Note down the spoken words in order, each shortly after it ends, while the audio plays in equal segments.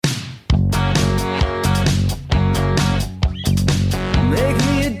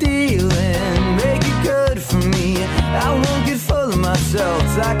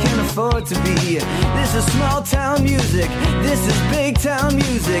small town music. This is big town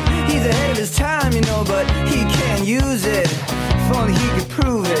music. He's ahead of his time, you know, but he can't use it. If only he could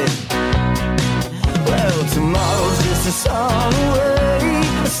prove it. Well, tomorrow's just a song away,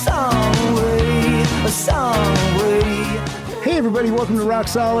 a song away, a song away. Hey everybody, welcome to Rock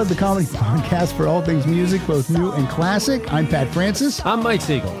Solid, the comedy podcast for all things music, both new and classic. I'm Pat Francis. I'm Mike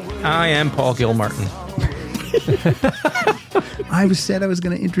Siegel. I am Paul Gilmartin. I said I was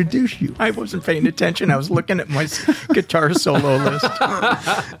going to introduce you. I wasn't paying attention. I was looking at my guitar solo list.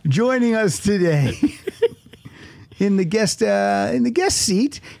 Joining us today in the guest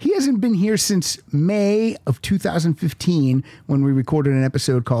seat. He hasn't been here since May of 2015 when we recorded an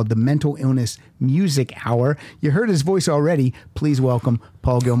episode called The Mental Illness Music Hour. You heard his voice already. Please welcome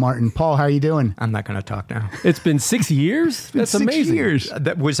Paul Gilmartin. Paul, how are you doing? I'm not going to talk now. It's been 6 years? That's 6 amazing. years.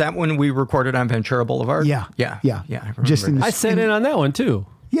 Was that when we recorded on Ventura Boulevard? Yeah. I remember Just in that. the- I sat in on that one too.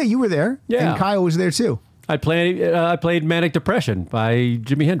 Yeah, you were there. Yeah. And Kyle was there too. I played Manic Depression by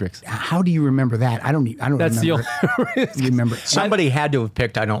Jimi Hendrix. How do you remember that? I don't That's remember. the only You remember? Somebody had to have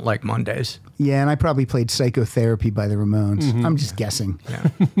picked I Don't Like Mondays. Yeah, and I probably played Psychotherapy by the Ramones. I'm just guessing. Yeah.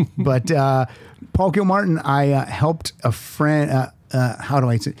 But Paul Gilmartin, I helped a friend. How do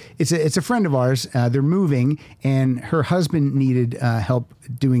I say? It's a friend of ours. They're moving, and her husband needed help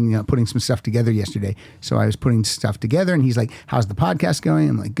doing putting some stuff together yesterday. So I was putting stuff together, and he's like, "How's the podcast going?"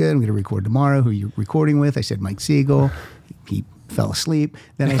 I'm like, "Good. I'm going to record tomorrow." Who are you recording with? I said, "Mike Siegel." He fell asleep.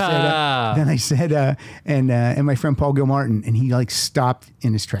 Then I said, and my friend Paul Gilmartin, and he like stopped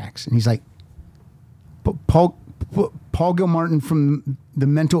in his tracks, and he's like, Paul Gilmartin from the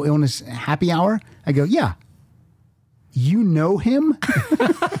Mental Illness Happy Hour? I go, yeah. You know him?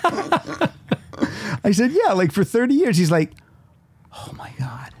 I said, yeah, like for 30 years. He's like, oh my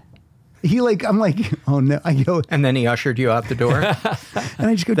God. I'm like, oh no. I go, And then he ushered you out the door. and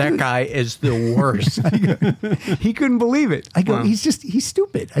I just go, That dude. guy is the worst. He couldn't believe it. I go, Wow. he's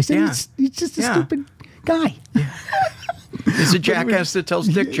stupid. I said, Yeah. he's just a Yeah. stupid guy. He's a jackass that tells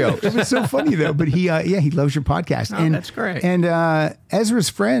dick jokes. It was so funny though, but he loves your podcast. Oh, that's great. And Ezra's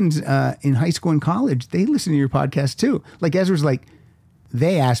friends in high school and college, they listen to your podcast too. Like Ezra's like,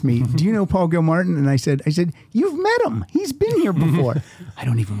 they asked me, do you know Paul Gilmartin? And I said, you've met him. He's been here before. I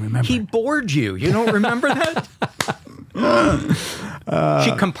don't even remember. He bored you. You don't remember that?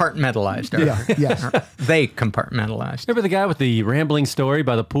 She compartmentalized her. Yeah, yes. They compartmentalized. Remember the guy with the rambling story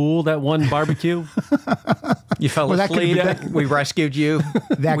by the pool, that one barbecue? You fell Well, that could've asleep. been- We rescued you.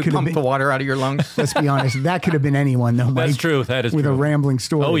 That We could've pumped been- the water out of your lungs. Let's be honest. That could have been anyone though, Mike. That's true. That is with true. a rambling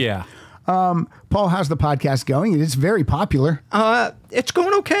story. Oh, yeah. Paul, how's the podcast going? It's very popular. It's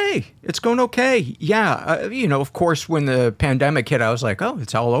going okay. It's going okay. Yeah. Of course, when the pandemic hit, I was like, oh,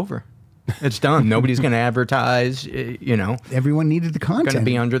 it's all over. It's done. Nobody's going to advertise, Everyone needed the content. going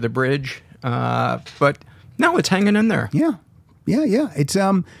to be under the bridge. But no, it's hanging in there. Yeah. It's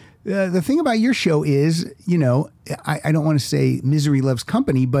the thing about your show is, I don't want to say misery loves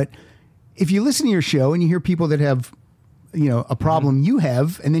company, but if you listen to your show and you hear people that have, a problem you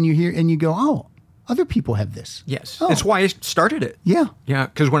have, and then you hear and you go, oh, other people have this. Yes. Oh. That's why I started it. Yeah. Yeah.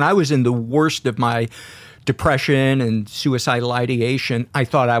 Because when I was in the worst of my depression and suicidal ideation, I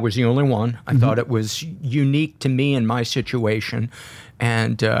thought I was the only one. I thought it was unique to me and my situation.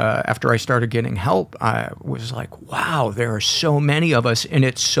 And after I started getting help, I was like, wow, there are so many of us. And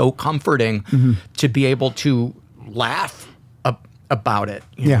it's so comforting to be able to laugh about it,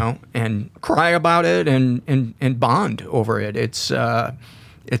 you know, and cry about it and bond over it. It's a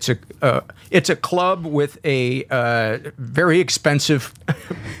club with a very expensive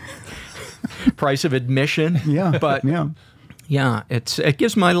price of admission. Yeah. But yeah, it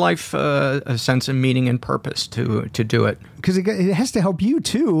gives my life a sense of meaning and purpose to do it. Because it has to help you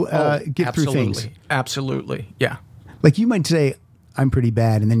too get through things. Absolutely. Yeah. Like you might say, I'm pretty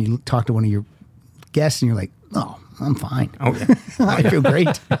bad. And then you talk to one of your guests and you're like, oh, I'm fine. Oh, yeah. I feel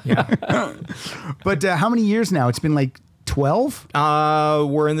great. Yeah. But how many years now? It's been like 12?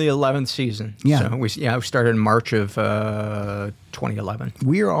 We're in the 11th season. Yeah. So we started in March of 2011.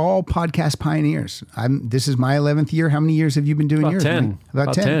 We are all podcast pioneers. This is my 11th year. How many years have you been doing About yours? 10. Mike?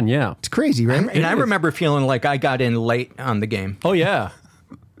 About 10. 10, yeah. It's crazy, right? And I remember feeling like I got in late on the game. Oh, yeah.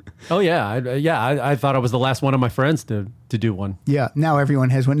 Oh, yeah. I thought I was the last one of my friends to do one. Yeah. Now everyone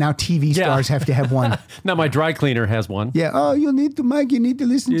has one. Now TV stars have to have one. Now my dry cleaner has one. Yeah. Oh, you need to, Mike. You need to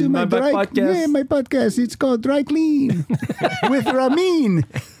listen to my podcast. Yeah, my podcast. It's called Dry Clean with Ramin.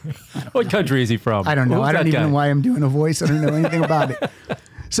 What country is he from? I don't know. Who's I don't that even guy? know why I'm doing a voice. I don't know anything about it.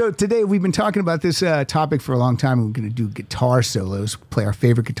 So today we've been talking about this topic for a long time. We're going to do guitar solos, play our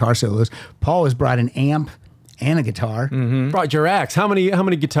favorite guitar solos. Paul has brought an amp and a guitar. Brought your axe. How many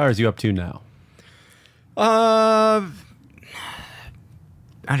guitars are you up to now? I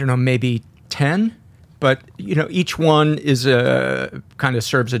don't know, maybe 10, but each one is kind of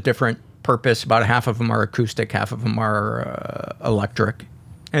serves a different purpose. About half of them are acoustic, half of them are electric,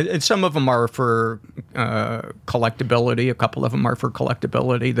 and some of them are for collectability. A couple of them are for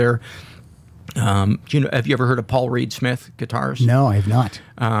collectability. They're have you ever heard of Paul Reed Smith guitars? No, I have not.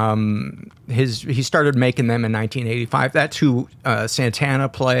 He started making them in 1985. That's who Santana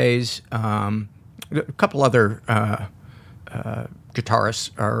plays. A couple other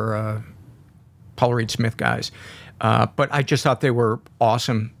guitarists are Paul Reed Smith guys. But I just thought they were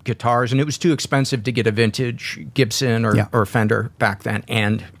awesome guitars, and it was too expensive to get a vintage Gibson or Fender back then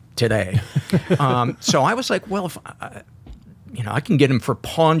and today. So I was like, well, if I can get them for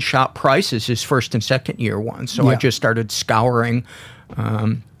pawn shop prices, his first and second year ones. So I just started scouring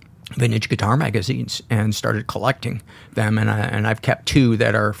vintage guitar magazines and started collecting them. And I've kept 2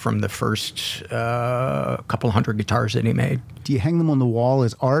 that are from the first couple hundred guitars that he made. Do you hang them on the wall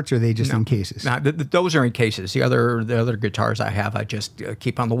as art, or are they just in cases? No, those are in cases. The other guitars I have, I just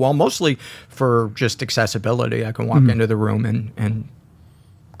keep on the wall, mostly for just accessibility. I can walk into the room and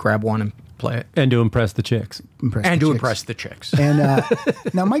grab one and play it. And to impress the chicks. Impress the chicks. And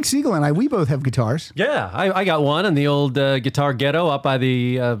now Mike Siegel and I, we both have guitars. Yeah, I got one in the old Guitar Ghetto up by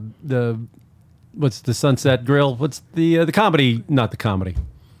the what's the Sunset Grill? What's the comedy? Not the comedy.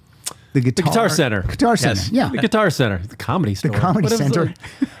 The Guitar Center. Guitar Center, Yes. yeah. The Guitar Center, the comedy store. The Comedy What is Center. it?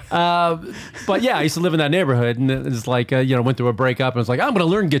 But yeah, I used to live in that neighborhood, and it was like went through a breakup, and was like, I'm going to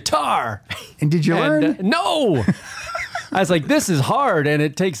learn guitar. And did you learn? And, no. I was like, this is hard, and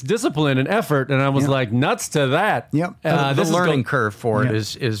it takes discipline and effort, and I was like, nuts to that. Yep. The learning curve for it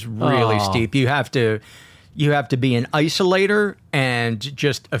is really steep. You have to be an isolator and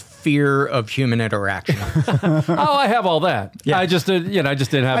just a fear of human interaction. Oh, I have all that. Yeah. I just didn't have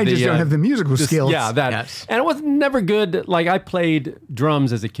I the. just don't have the musical skills. Yeah, that. Yes. And it was never good. Like, I played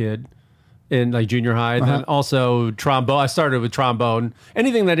drums as a kid in like junior high, and then also trombone. I started with trombone.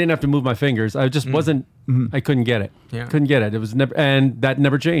 Anything that I didn't have to move my fingers, I just wasn't. I couldn't get it. Yeah. Couldn't get it. It was never, and that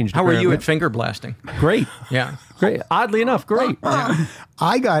never changed. How were you apparently. at finger blasting? Great, Yeah. great. Oddly enough, great.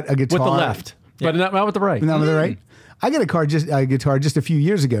 I got a guitar With the left, but not with the right. Not with the right. I got a guitar just a few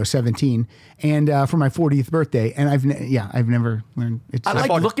years ago, 17, and for my 40th birthday, and I've never learned. It's I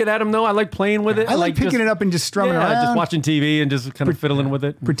like looking at them though. I like playing with it. I like picking it up and just strumming around, just watching TV and just kind of fiddling with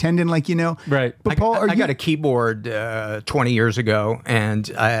it. pretending like you know. Right. But Paul, I got a keyboard 20 years ago, and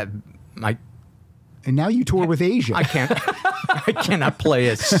and now you tour with Asia. I cannot play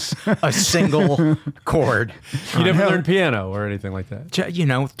a single chord. You never learned piano or anything like that.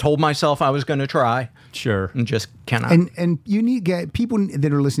 Told myself I was going to try Sure. and just cannot. And you need people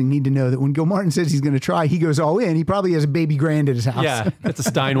that are listening need to know that when Gil Martin says he's going to try, he goes all in. He probably has a baby grand at his house. Yeah, it's a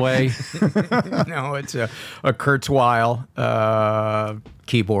Steinway. No, it's a Kurzweil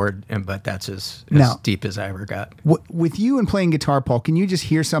keyboard, but that's as Now- deep as I ever got. With you and playing guitar, Paul, can you just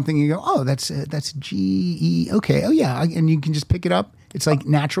hear something and you go, "Oh, that's G E." Okay, oh yeah, and you can just pick it up. It's like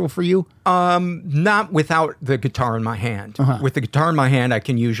natural for you. Not without the guitar in my hand. With the guitar in my hand, I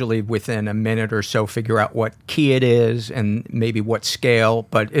can usually within a minute or so figure out what key it is and maybe what scale.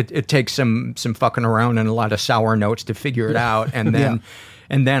 But it takes some fucking around and a lot of sour notes to figure it out, and then.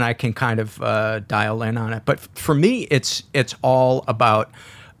 And then I can kind of dial in on it. But for me, it's all about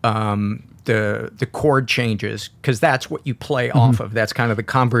the chord changes, because that's what you play off of. That's kind of the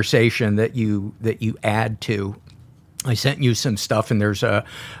conversation that you add to. I sent you some stuff, and there's a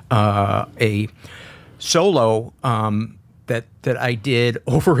solo that I did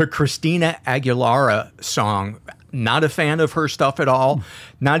over a Christina Aguilera song. Not a fan of her stuff at all.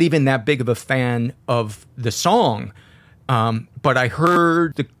 Not even that big of a fan of the song. But I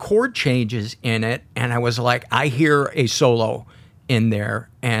heard the chord changes in it, and I was like, I hear a solo in there.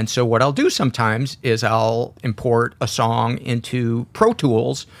 And so what I'll do sometimes is I'll import a song into Pro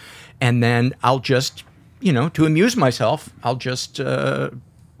Tools, and then I'll just, to amuse myself, I'll just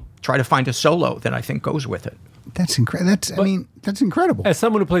try to find a solo that I think goes with it. That's incredible. That's incredible. As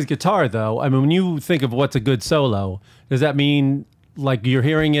someone who plays guitar, though, I mean, when you think of what's a good solo, does that mean like you're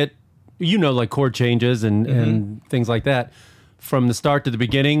hearing it, like chord changes and things like that from the start to the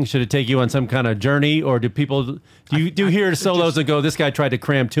beginning? Should it take you on some kind of journey, or do you hear solos and go, this guy tried to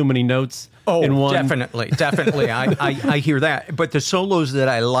cram too many notes in one? Definitely. I hear that. But the solos that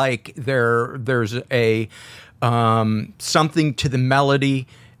I like, there's a something to the melody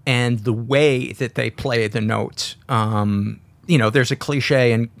and the way that they play the notes. There's a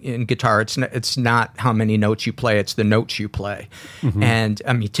cliche in guitar. It's not how many notes you play; it's the notes you play. And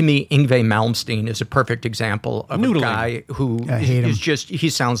I mean, to me, Yngwie Malmsteen is a perfect example of Noodling. a guy who I hate him. is just—he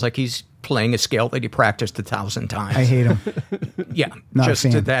sounds like he's playing a scale that he practiced 1,000 times. I hate him. Yeah, Not a just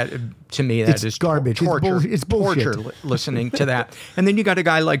fan. that to me that It's is garbage. It's Torture. it's bullshit. Torture listening to that. And then you got a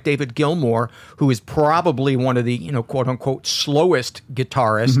guy like David Gilmour, who is probably one of the quote unquote slowest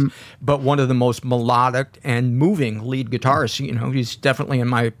guitarists, Mm-hmm. but one of the most melodic and moving lead guitarists. He's definitely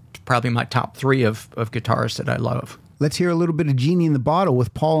in probably my top 3 of guitarists that I love. Let's hear a little bit of Genie in the Bottle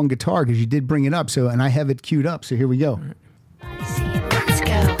with Paul on guitar, because you did bring it up. So, and I have it queued up. So here we go. Let's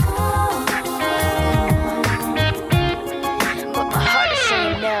go. But my heart is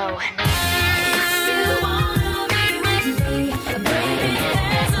saying no.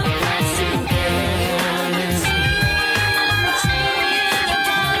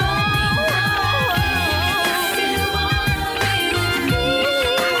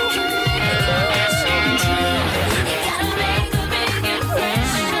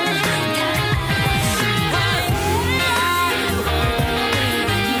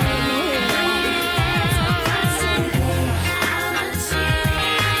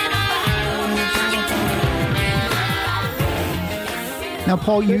 Now,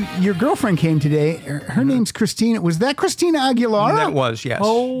 Paul, your girlfriend came today. Her name's Christina. Was that Christina Aguilera? That was, yes.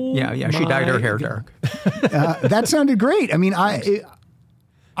 Oh, yeah. She dyed her hair my dark. That sounded great. I mean, I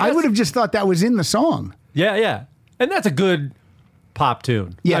would have just thought that was in the song. Yeah. And that's a good pop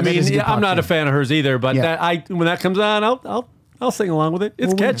tune. Yeah, I that is a mean, good pop I'm not a tune. fan of hers either, but Yeah. when that comes on, I'll sing along with it. It's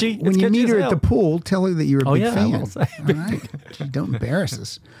Well, catchy. When It's you catchy meet as her at hell. the pool, tell her that you're a Oh, big yeah, I fan. will say. All right. Gee, don't embarrass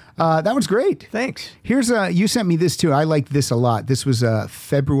us. That was great. Thanks. Here's you sent me this too. I liked this a lot. This was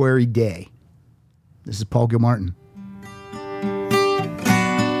February Day. This is Paul Gilmartin.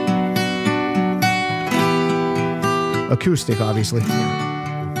 Acoustic, obviously.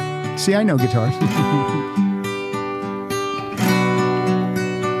 See, I know guitars.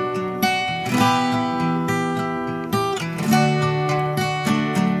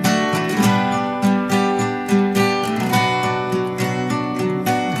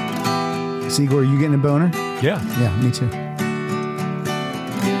 Sigor, you getting a boner? Yeah. Yeah, me too.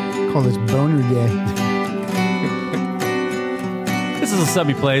 Call this Boner Day. This is a sub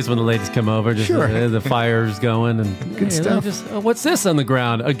he plays when the ladies come over. Just Sure. the fire's going and Good stuff. What's this on the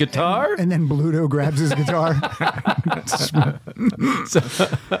ground? A guitar? And then Bluto grabs his guitar.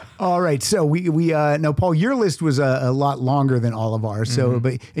 All right, so we now, Paul, your list was a lot longer than all of ours. So,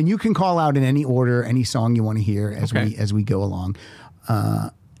 and you can call out in any order any song you want to hear as we go along.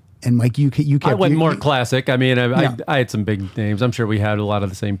 And Mike, you kept. I went you- more you- classic. I mean, Yeah. I had some big names. I'm sure we had a lot of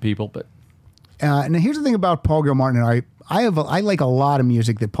the same people, but Now, here's the thing about Paul Gilmartin. I like a lot of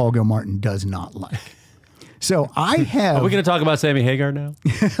music that Paul Gilmartin does not like. So I have. are we going to talk about Sammy Hagar now?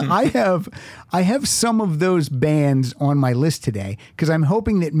 I have some of those bands on my list today because I'm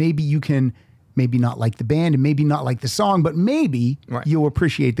hoping that maybe you can maybe not like the band and maybe not like the song, but maybe Right. you'll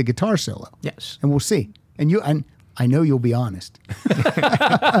appreciate the guitar solo. Yes. And we'll see. And I know you'll be honest.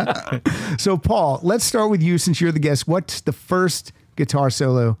 So Paul, let's start with you since you're the guest. What's the first guitar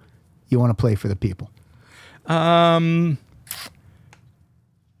solo you want to play for the people?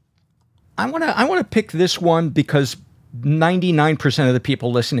 I want to pick this one because 99% of the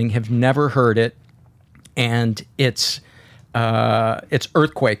people listening have never heard it, and it's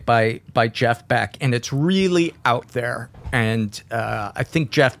 "Earthquake" by Jeff Beck, and it's really out there. And I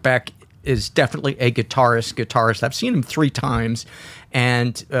think Jeff Beck is definitely a guitarist. I've seen him 3 times,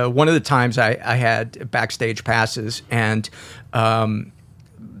 and one of the times I had backstage passes, and all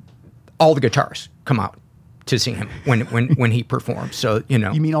the guitarists come out to see him when he performs. So You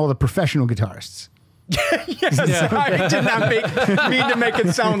mean all the professional guitarists? Yes, I did not mean to make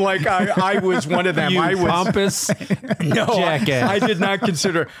it sound like I was one of them. You I was pompous no, jackass. I did not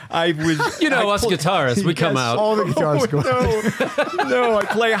consider. I was. Us guitarists, we come Yes. out. All the guitarists go. No, I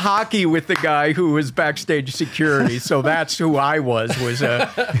play hockey with the guy who was backstage security. So that's who I was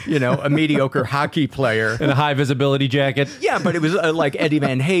a mediocre hockey player. in a high visibility jacket. Yeah, but it was like Eddie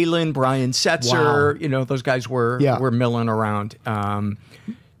Van Halen, Brian Setzer. Wow. Those guys were Yeah. milling around.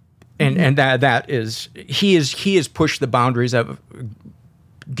 And that is he has pushed the boundaries of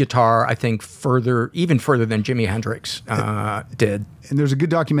guitar, I think, even further than Jimi Hendrix did. And there's a good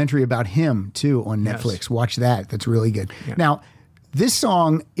documentary about him too on Netflix. Watch that. That's really good. Now, this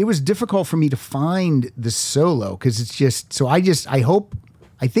song, it was difficult for me to find the solo because it's just so I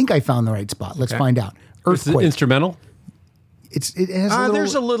think I found the right spot. Let's find out. It's Earthquake. instrumental. It has a little,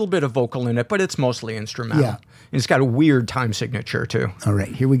 There's a little bit of vocal in it, but it's mostly instrumental. Yeah. And it's got a weird time signature too. All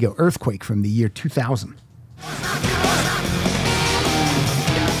right, here we go. Earthquake from the year 2000.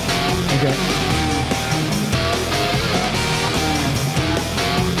 Okay.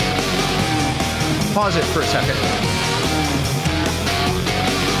 Pause it for a second.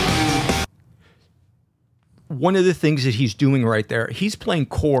 one of the things that he's doing right there, he's playing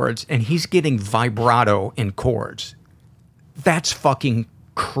chords and he's getting vibrato in chords. That's fucking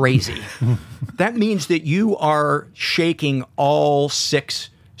crazy. That means that you are shaking all 6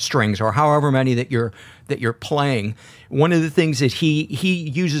 strings or however many that you're playing. One of the things that he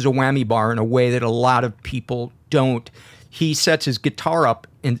uses a whammy bar in a way that a lot of people don't. He sets his guitar up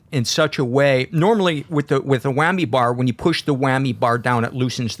in such a way. Normally with a whammy bar, when you push the whammy bar down, it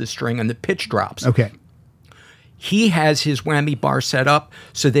loosens the string and the pitch drops. Okay. He has his whammy bar set up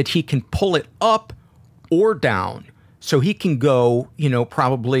so that he can pull it up or down. So he can go,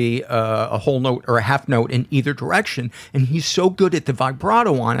 probably a whole note or a half note in either direction. And he's so good at the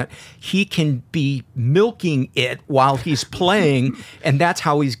vibrato on it, he can be milking it while he's playing. And that's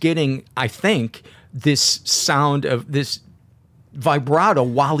how he's getting, I think, this sound of this vibrato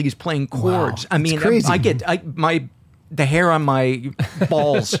while he's playing chords. Wow, I mean, crazy. The hair on my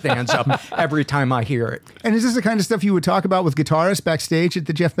balls stands up every time I hear it. And is this the kind of stuff you would talk about with guitarists backstage at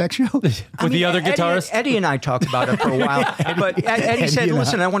the Jeff Beck show? With the other guitarist? Eddie and I talked about it for a while, but Eddie said,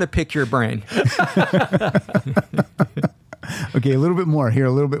 listen, I want to pick your brain. Okay, a little bit more. Here,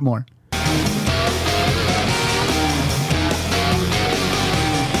 a little bit more.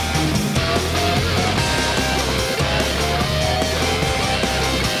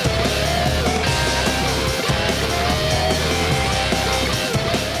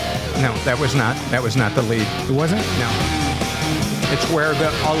 No, that was not the lead. It wasn't? No. It's where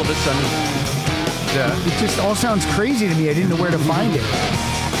all of a sudden It just all sounds crazy to me. I didn't know where to find it.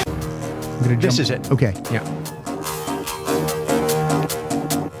 I'm gonna This jump- is it. Okay. Yeah.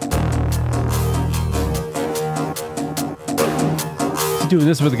 He's doing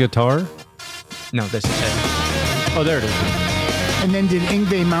this with a guitar? No, this is it. Oh, there it is. And then did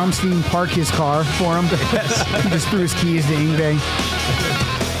Yngwie Malmsteen park his car for him? Yes. He just threw his keys to Yngwie.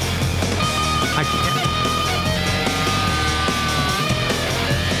 I can't.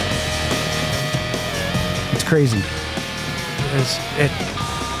 It's crazy.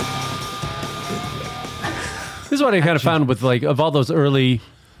 This is what I kind of found with of all those early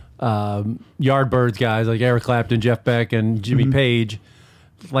Yardbirds guys like Eric Clapton, Jeff Beck, and Jimmy Page.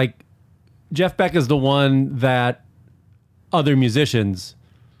 Like Jeff Beck is the one that other musicians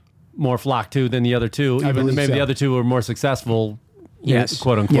more flock to than the other two. Even believe maybe so. the other two were more successful. Yes.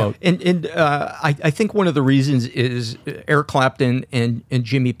 Quote unquote. And I think one of the reasons is Eric Clapton and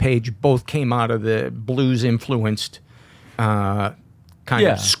Jimmy Page both came out of the blues influenced kind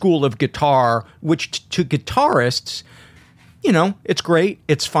Yeah. of school of guitar, which to guitarists, it's great,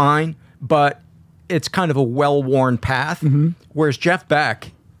 it's fine, but it's kind of a well-worn path. Whereas Jeff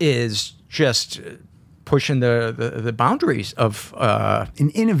Beck is just pushing the boundaries of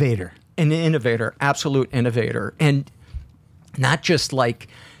An innovator. an innovator, absolute innovator. And not just like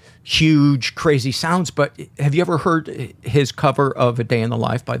huge, crazy sounds, but have you ever heard his cover of A Day in the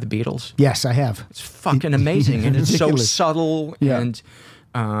Life by the Beatles? Yes, I have. It's fucking amazing. And it's so Ridiculous. subtle. Yeah. And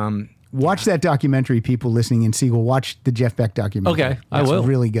Watch that documentary, people listening in Siegel. Watch the Jeff Beck documentary. Okay, I That's will.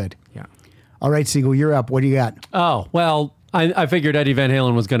 really good. yeah. All right, Siegel, you're up. What do you got? Oh, well, I figured Eddie Van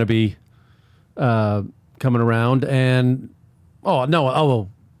Halen was going to be coming around. And, I'm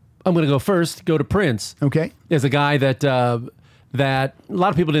going to go first, go to Prince. Okay. Is a guy that that a lot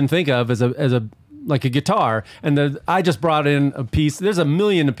of people didn't think of as a like a guitar. And I just brought in a piece. There's a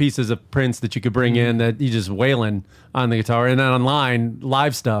million pieces of Prince that you could bring in that you just wailing on the guitar. And then online,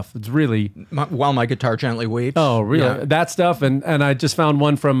 live stuff. It's really... While My Guitar Gently Weeps. Oh, really? Yeah. That stuff. And I just found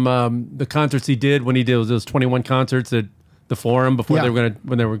one from the concerts he did when he did those 21 concerts at the Forum before Yeah.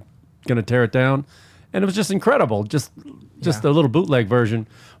 when they were gonna tear it down. And it was just incredible. Just Yeah. a little bootleg version.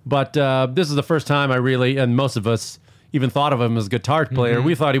 But this is the first time I really, and most of us even thought of him as a guitar player.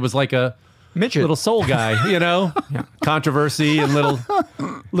 We thought he was like a Midget. little soul guy, Controversy and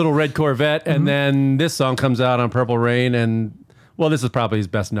little red Corvette. And then this song comes out on Purple Rain. And, well, this is probably his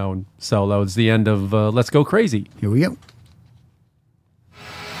best known solo. It's the end of Let's Go Crazy. Here we go.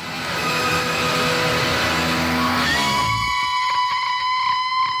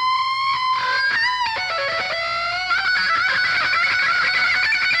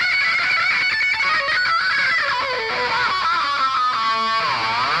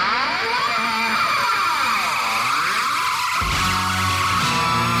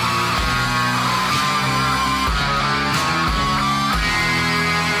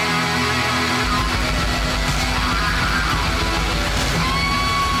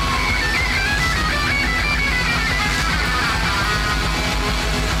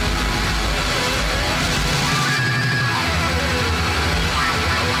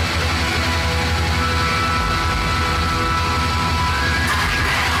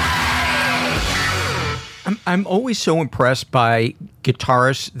 I'm always so impressed by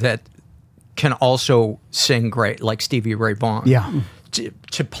guitarists that can also sing great, like Stevie Ray Vaughan. Yeah.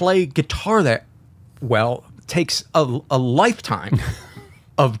 To play guitar that well takes a lifetime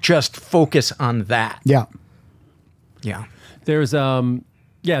of just focus on that. Yeah. Yeah. There's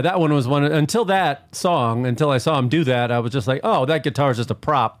that one was one until that song, until I saw him do that, I was just like, oh, that guitar is just a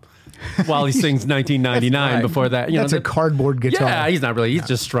prop while he sings 1999 right. before that. That's a cardboard guitar. Yeah, he's not really, he's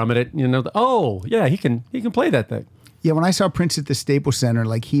just strumming it, Oh, yeah, he can play that thing. Yeah, when I saw Prince at the Staples Center,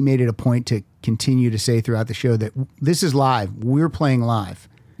 like he made it a point to continue to say throughout the show that this is live. We're playing live.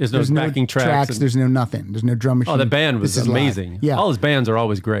 There's no backing tracks. There's no nothing. There's no drum machine. Oh, the band was This is live. amazing. Yeah. All his bands are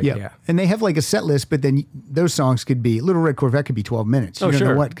always great. Yeah. And they have like a set list, but then those songs could be Little Red Corvette could be 12 minutes. You Oh, don't know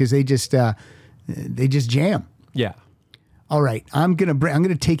sure. what, because they just jam. Yeah. All right, I'm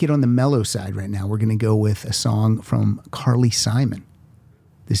gonna take it on the mellow side right now. We're gonna go with a song from Carly Simon.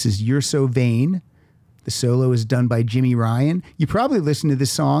 This is "You're So Vain." The solo is done by Jimmy Ryan. You probably listen to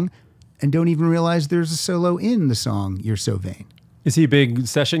this song and don't even realize there's a solo in the song "You're So Vain." Is he a big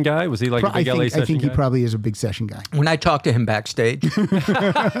session guy? Was he like a big LA session I think guy? he probably is a big session guy. When I talked to him backstage,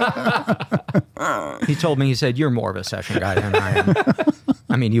 he told me, he said, "You're more of a session guy than I am."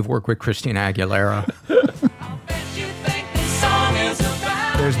 I mean, you've worked with Christina Aguilera.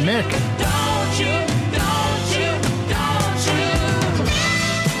 There's Mick.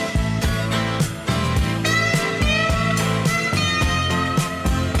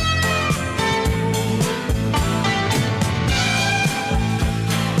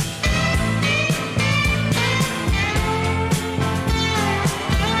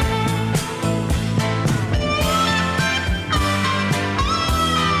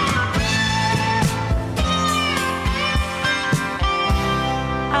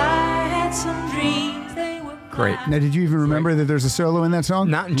 Great. Now, did you even remember that there's a solo in that song?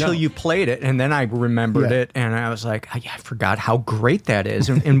 Not until you played it, and then I remembered Yeah. it, and I was like, I forgot how great that is,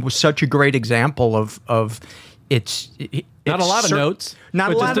 and was such a great example of it's Not a lot of notes, not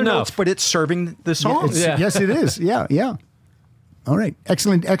but a lot just of enough. notes, but it's serving the song. It's- Yes, it is. Yeah, yeah. All right.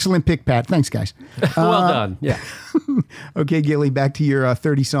 Excellent pick, Pat. Thanks, guys. Well done. Yeah. Okay, Gilly, back to your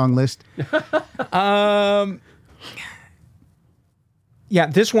 30-song list. Yeah,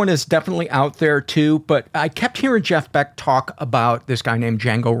 this one is definitely out there too, but I kept hearing Jeff Beck talk about this guy named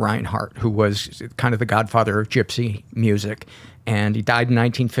Django Reinhardt, who was kind of the godfather of gypsy music, and he died in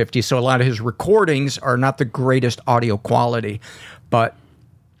 1950, so a lot of his recordings are not the greatest audio quality, but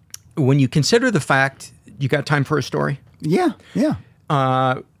when you consider the fact, you got time for a story? Yeah, yeah.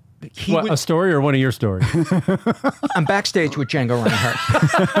 A story or one of your stories? I'm backstage with Django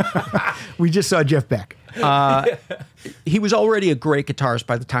Reinhardt. We just saw Jeff Beck. He was already a great guitarist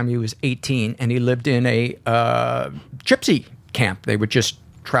by the time he was 18, and he lived in a gypsy camp. They would just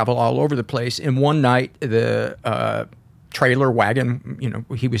travel all over the place. And one night, the trailer wagon,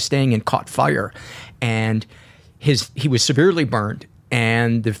 he was staying in caught fire, and he was severely burned,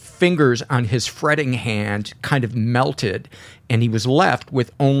 and the fingers on his fretting hand kind of melted, and he was left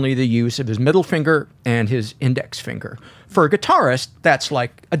with only the use of his middle finger and his index finger. For a guitarist, that's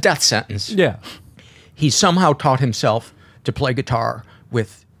like a death sentence. Yeah. He somehow taught himself to play guitar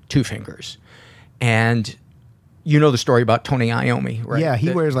with two fingers. And you know the story about Tony Iommi, right? Yeah, he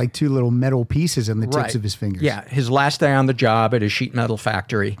That- wears like two little metal pieces on the tips Right. of his fingers. Yeah, his last day on the job at a sheet metal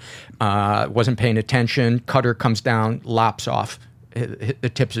factory, wasn't paying attention. Cutter comes down, lops off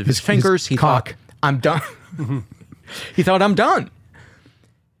the tips of his fingers. He cock. thought, I'm done. He thought, I'm done.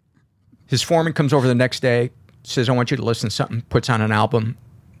 His foreman comes over the next day, says, I want you to listen to something, puts on an album.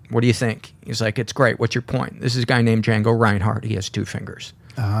 What do you think? He's like, it's great. What's your point? This is a guy named Django Reinhardt. He has two fingers.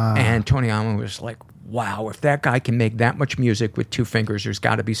 And Tony Iommi was like, wow, if that guy can make that much music with two fingers, there's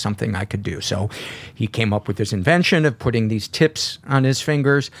got to be something I could do. So he came up with this invention of putting these tips on his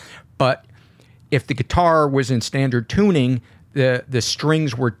fingers. But if the guitar was in standard tuning, the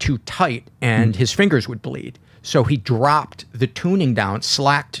strings were too tight and his fingers would bleed. So he dropped the tuning down,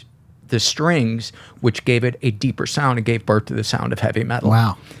 slacked the strings, which gave it a deeper sound and gave birth to the sound of heavy metal.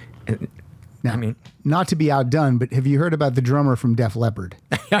 Wow. And, Now, I mean, not to be outdone, but have you heard about the drummer from Def Leppard?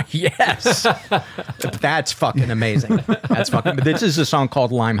 yes, that's fucking amazing. That's fucking. But this is a song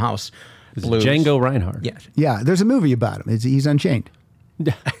called Limehouse Blues. Django Reinhardt. Yes. Yeah, there's a movie about him. He's Unchained.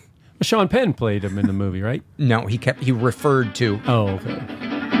 Sean Penn played him in the movie, right? No, he referred to. Oh, okay.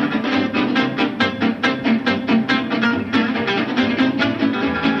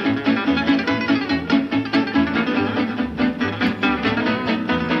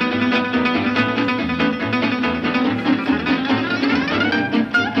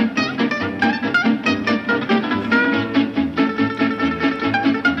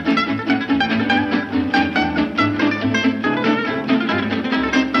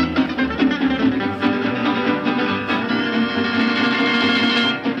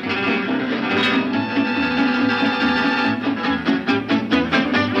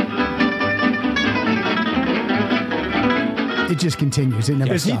 continues. It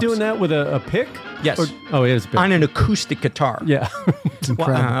never Is he stops. doing that with a pick? Yes. Oh, it is a pick. On an acoustic guitar. Yeah. It's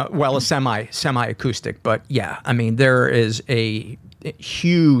incredible. Well, a semi-acoustic, but yeah, I mean, there is a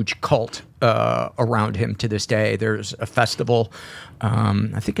huge cult around him to this day. There's a festival,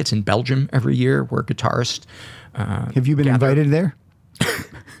 I think it's in Belgium every year, where guitarists. Have you been gather- invited there?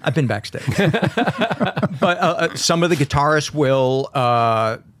 I've been backstage, but some of the guitarists will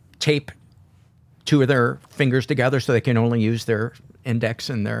tape two of their fingers together so they can only use their index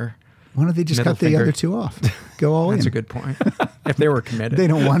and their. Why don't they just Middle cut the finger. other two off? Go all That's in. a good point. If they were committed, They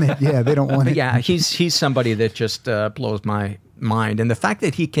don't want it. Yeah, they don't want it. yeah, he's somebody that just blows my mind, and the fact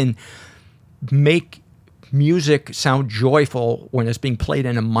that he can make music sound joyful when it's being played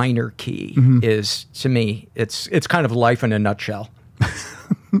in a minor key is, to me, it's kind of life in a nutshell.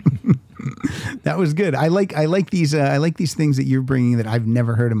 That was good. I like these things that you're bringing that I've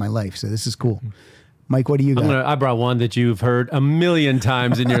never heard in my life. So this is cool. Mike, what do you got? I brought one that you've heard a million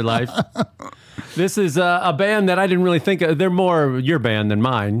times in your life. This is a band that I didn't really think of. They're more your band than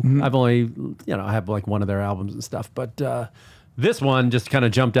mine. I've only, I have like one of their albums and stuff, but this one just kind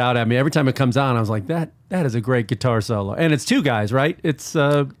of jumped out at me. Every time it comes on, I was like, that is a great guitar solo. And it's two guys, right? It's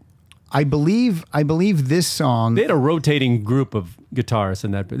I believe this song. they had a rotating group of guitarists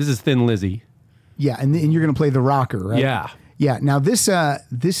in that. This is Thin Lizzy. Yeah, and you're going to play the rocker, right? Yeah. Yeah. Now this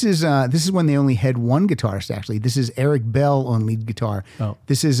is when they only had one guitarist. Actually, this is Eric Bell on lead guitar. Oh.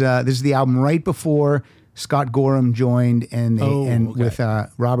 This is the album right before Scott Gorham joined, and with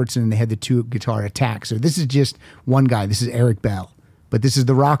Robertson, they had the two guitar Attack. So this is just one guy. This is Eric Bell, but this is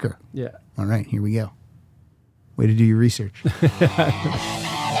the rocker. Yeah. All right, here we go. Way to do your research.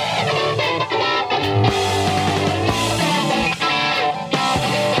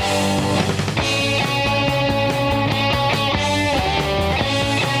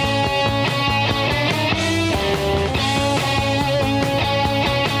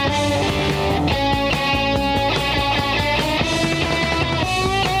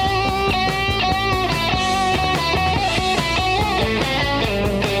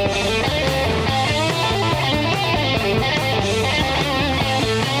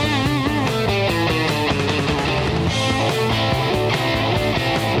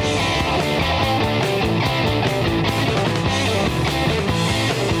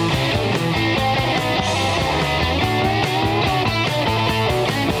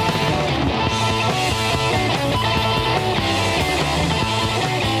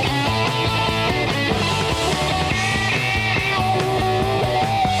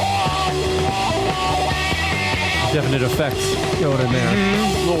 Definite effects going in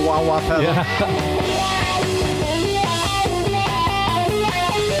there. Little wah wah pedal. Yeah.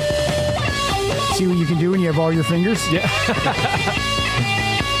 See what you can do when you have all your fingers? Yeah.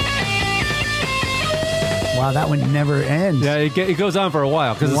 Wow, that one never ends. Yeah, it goes on for a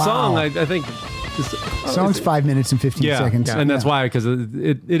while because the Wow. song, I think. Song's 5 minutes and 15 seconds. And that's why, because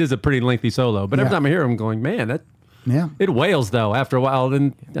it is a pretty lengthy solo. But every Yeah. time I hear them, I'm going, man, it wails though after a while.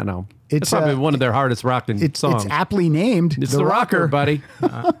 Then it's probably one of their hardest rocking songs. It's aptly named. It's the rocker, buddy.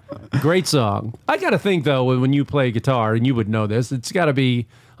 Great song. I got to think though, when you play guitar, and you would know this, it's got to be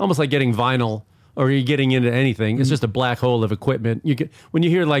almost like getting vinyl. Or you're getting into anything. It's just a black hole of equipment. You get when you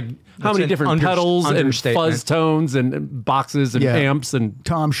hear like how That's many an different pedals and understatement. fuzz tones and boxes and Yeah. amps and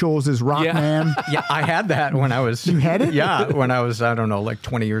Tom Scholz is Rockman. Yeah, I had that when I was. You had it? Yeah, when I was, I don't know, like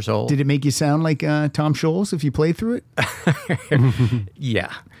 20 years old. Did it make you sound like Tom Scholz if you played through it?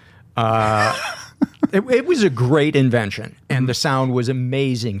 Yeah. It was a great invention, and the sound was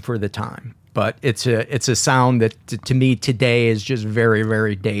amazing for the time. But it's a sound that to me today is just very,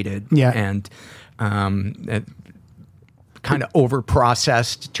 very dated. Yeah. And kind of over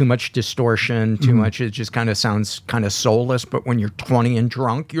processed, too much distortion, too much. It just kind of sounds kind of soulless. But when you're 20 and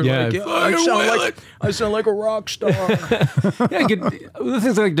drunk, you're Yeah, like, I sound like a rock star. yeah,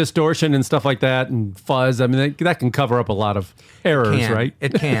 things like distortion and stuff like that and fuzz. I mean, that can cover up a lot of errors, right?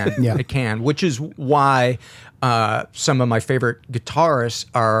 It can. Yeah. It can. Which is why some of my favorite guitarists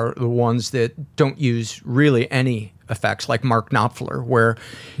are the ones that don't use really any effects, like Mark Knopfler, where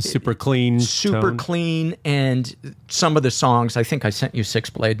Super clean, super tone. clean, and some of the songs. I think I sent you Six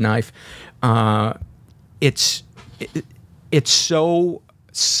Blade Knife. It's so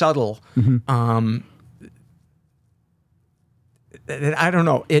subtle. I don't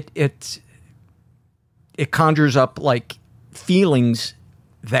know. It conjures up like feelings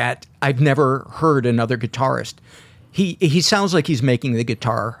that I've never heard another guitarist. He sounds like he's making the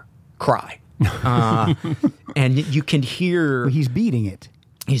guitar cry, and you can hear He's beating it.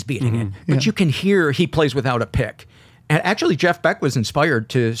 he's beating it, but you can hear he plays without a pick. And actually, Jeff Beck was inspired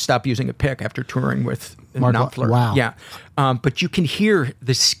to stop using a pick after touring with Mark Knopfler. wow. Yeah. But you can hear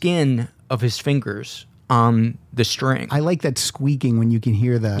the skin of his fingers on the string. I like that squeaking when you can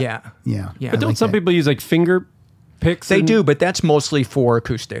hear the. Yeah. Yeah. Yeah. I But don't like some that. people use like finger picks? They and- do, but that's mostly for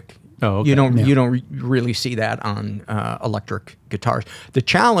acoustic. Oh, okay. You don't Yeah. really see that on electric guitars. The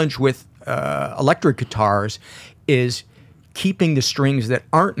challenge with electric guitars is keeping the strings that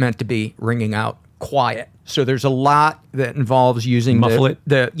aren't meant to be ringing out quiet. So there's a lot that involves using Muffle it?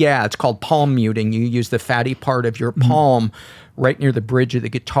 it's called palm muting. You use the fatty part of your palm right near the bridge of the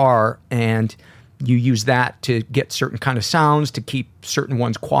guitar, and you use that to get certain kind of sounds, to keep certain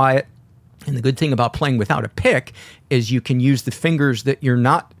ones quiet. And the good thing about playing without a pick is you can use the fingers that you're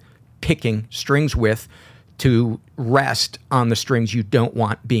not picking strings with to rest on the strings you don't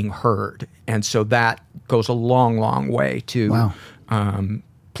want being heard. And so that goes a long, long way to Wow.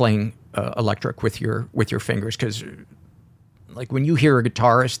 playing electric with your fingers. Because like when you hear a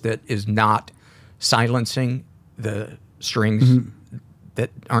guitarist that is not silencing the strings that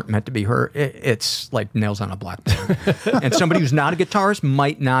aren't meant to be heard, it's like nails on a blackboard. And somebody who's not a guitarist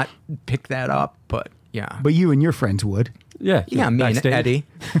might not pick that up, but yeah. But you and your friends would. Yeah. Yeah, me and backstage. Eddie,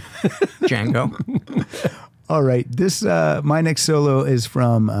 Django. All right. This my next solo is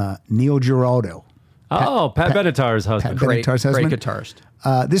from Neil Giraldo. Oh, Pat Benatar's husband. Pat- Great, Benatar's great husband?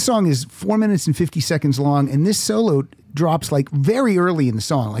 guitarist. This song is 4 minutes and 50 seconds long, and this solo drops like very early in the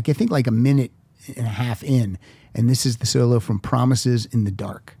song, like I think like a minute and a half in. And this is the solo from Promises in the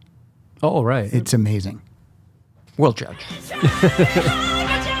Dark. Oh, right. It's amazing. We'll judge.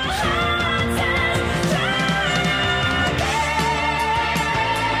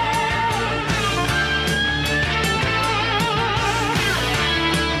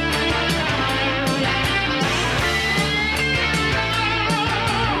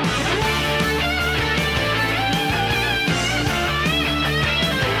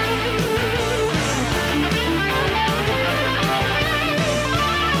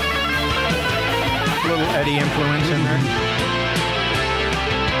 Little Eddie influence in there.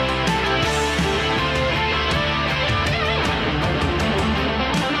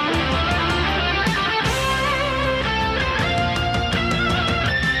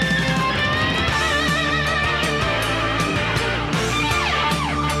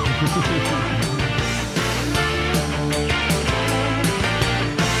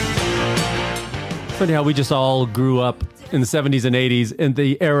 Funny how we just all grew up in the 70s and 80s in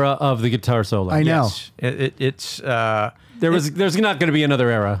the era of the guitar solo. I know. Yes. It's There's not going to be another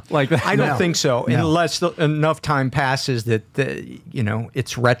era like that. I don't No. think so, No. unless enough time passes that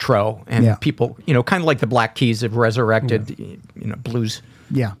it's retro and Yeah. people, kind of like the Black Keys have resurrected, blues.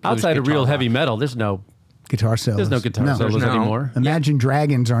 Yeah. Outside of guitar real rock. heavy metal, there's no Guitar solos. guitar No. solos no- anymore. Imagine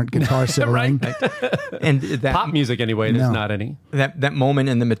Dragons aren't guitar soloing. And that Pop music anyway, there's No. not any. that moment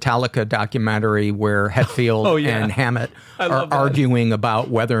in the Metallica documentary where Hetfield Oh, yeah. and Hammett I are love that. arguing about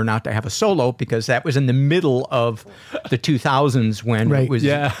whether or not to have a solo, because that was in the middle of the 2000s when Right. it was,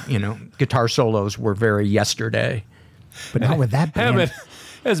 Yeah. guitar solos were very yesterday. But not with that band. Hammett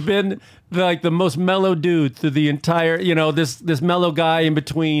has been the most mellow dude through the entire, this mellow guy in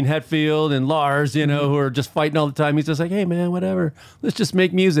between Hetfield and Lars, who are just fighting all the time. He's just like, hey man, whatever, let's just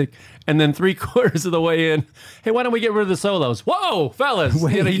make music. And then 3/4 of the way in, hey, why don't we get rid of the solos? Whoa, fellas!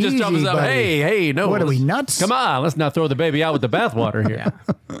 Wait, he just jumps easy, up. buddy. Hey, no, What are we, let's- nuts? Come on, let's not throw the baby out with the bathwater here.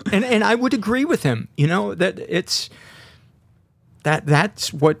 And I would agree with him, that it's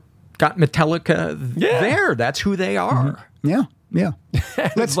that's what got Metallica there. That's who they are. Yeah. Yeah.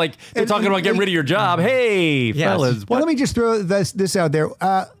 It's like they're talking about getting rid of your job. Hey, Yes. fellas, Well, what? let me just throw this out there.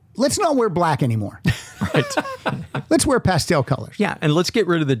 Let's not wear black anymore. Right. Let's wear pastel colors. Yeah, and let's get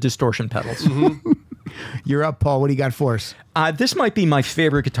rid of the distortion pedals. You're up, Paul. What do you got for us? This might be my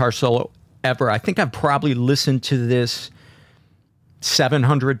favorite guitar solo ever. I think I've probably listened to this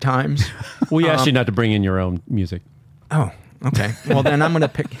 700 times. We asked you not to bring in your own music. Oh, okay. Well, then I'm going to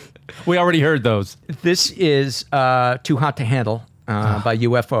pick. We already heard those. This is Too Hot to Handle by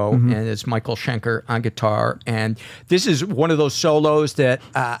UFO, and it's Michael Schenker on guitar. And this is one of those solos that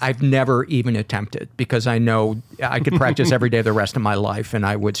I've never even attempted, because I know I could practice every day the rest of my life and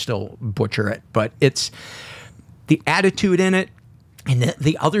I would still butcher it. But it's the attitude in it, and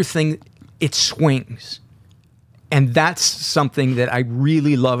the other thing, it swings. And that's something that I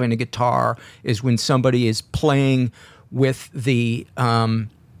really love in a guitar, is when somebody is playing with the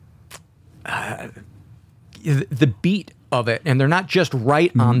beat of it, and they're not just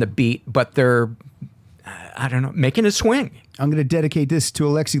right on the beat, but they're making it swing. I'm going to dedicate this to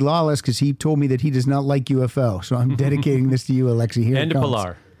Alexi Lawless because he told me that he does not like UFO. So I'm dedicating this to you, Alexi. Here And it to comes.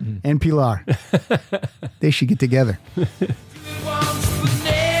 Pilar. And Pilar. They should get together. Once was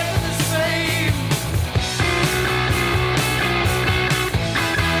never the same.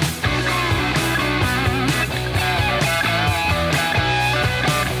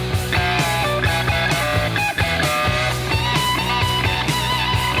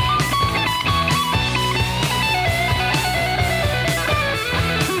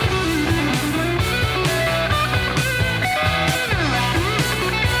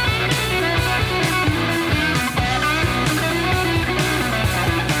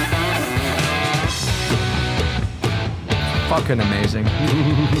 fucking amazing.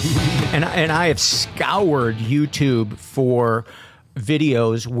 and I have scoured YouTube for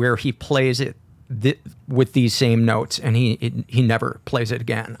videos where he plays it with these same notes, and he never plays it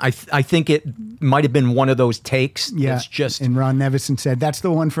again. I think it might have been one of those takes. Yeah, that's just, and Ron Nevison said that's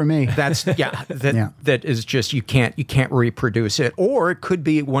the one for me. That's that is just you can't reproduce it, or it could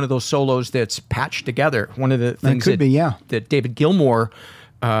be one of those solos that's patched together. One of the things that David Gilmour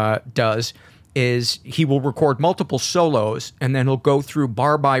does is he will record multiple solos, and then he'll go through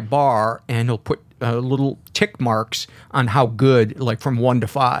bar by bar, and he'll put little tick marks on how good, like from 1 to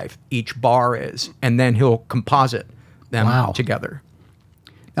 5, each bar is, and then he'll composite them together.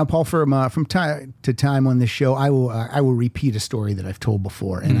 Now, Paul, from time to time on this show, I will repeat a story that I've told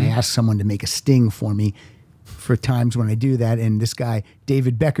before, and I ask someone to make a sting for me for times when I do that, and this guy,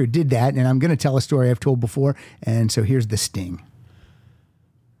 David Becker, did that, and I'm going to tell a story I've told before, and so here's the sting.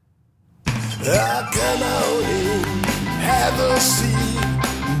 I can only have a seat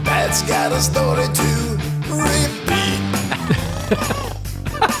that's got a story to repeat.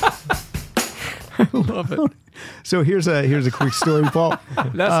 I love it. So here's a quick story, Paul.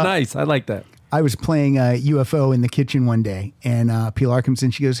 That's nice. I like that. I was playing UFO in the kitchen one day, and Pilar comes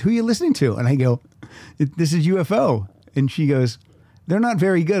in. She goes, "Who are you listening to?" And I go, "This is UFO." And she goes, "They're not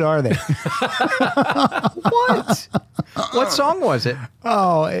very good, are they?" What? What song was it?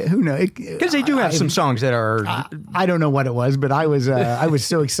 Oh, who knows? Because they do have some songs that are. I don't know what it was, but I was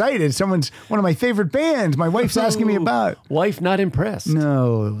so excited. One of my favorite bands. My wife's asking me about. Wife not impressed.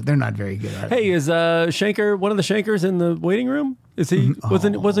 No, they're not very good. Are they? Hey, is Shanker one of the Shankers in the waiting room? Is he?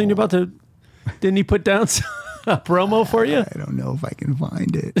 Wasn't he about to? Didn't he put down a promo for you? I don't know if I can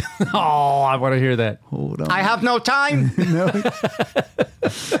find it. Oh, I want to hear that. Hold on. I have no time. No.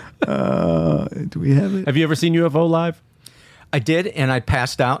 Do we have it? Have you ever seen UFO live? I did, and I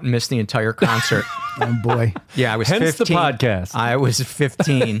passed out and missed the entire concert. Oh boy. Yeah, I was Hence 15. the podcast. I was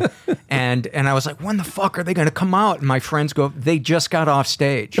 15, and I was like, when the fuck are they going to come out? And my friends go, they just got off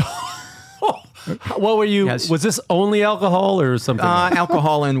stage. What were you? Yes. Was this only alcohol or something?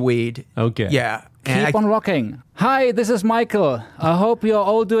 Alcohol and weed. Okay. Yeah. And Keep on rocking. Hi, this is Michael. I hope you're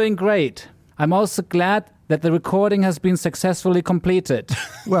all doing great. I'm also glad that the recording has been successfully completed.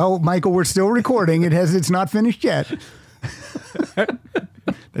 Well, Michael, we're still recording. It's not finished yet.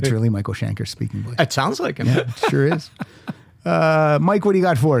 That's really Michael Shanker's speaking voice. It sounds like him. Yeah, it sure is. Mike, what do you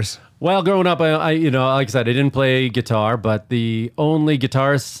got for us? Well, growing up, I like I said, I didn't play guitar, but the only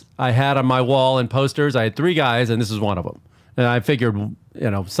guitarists I had on my wall and posters, I had 3 guys, and this is one of them. And I figured,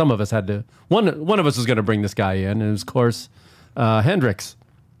 some of us had to. One of us was going to bring this guy in, and it was, of course, Hendrix.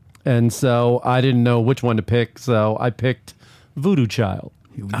 And so I didn't know which one to pick, so I picked Voodoo Child.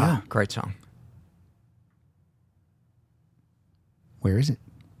 Here we go. Great song. Where is it?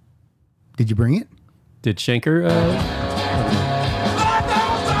 Did you bring it? Did Shanker?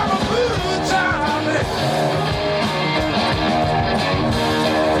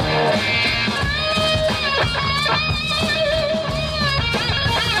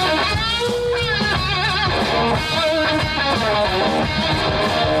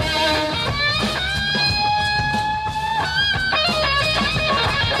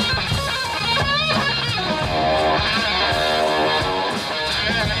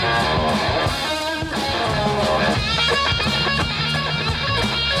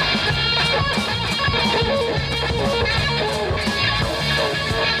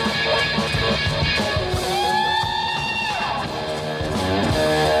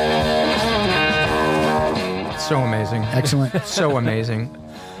 So amazing. Excellent. So amazing.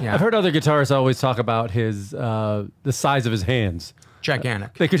 Yeah. I've heard other guitarists always talk about his the size of his hands.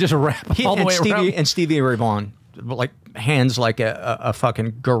 Gigantic. They could just wrap all the way around. And Stevie Ray Vaughan, like hands like a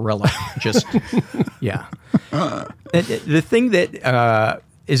fucking gorilla. Just, yeah. The thing that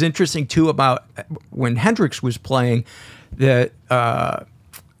is interesting too about when Hendrix was playing, the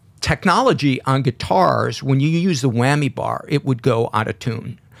technology on guitars, when you use the whammy bar, it would go out of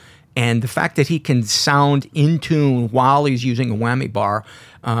tune. And the fact that he can sound in tune while he's using a whammy bar,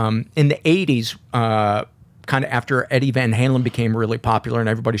 in the 80s, kind of after Eddie Van Halen became really popular and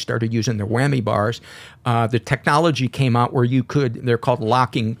everybody started using their whammy bars, the technology came out where they're called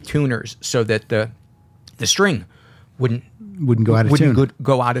locking tuners, so that the string wouldn't Wouldn't go out of tune.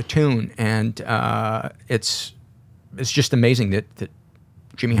 Go out of tune. And it's just amazing that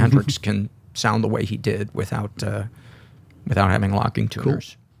Jimi Hendrix can sound the way he did without having locking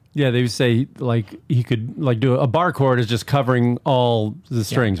tuners. Yeah, they would say like he could like do a bar chord is just covering all the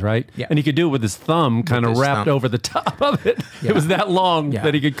strings, right? Yeah. And he could do it with his thumb kind of his wrapped thumb. over the top of it. Yeah. It was that long Yeah.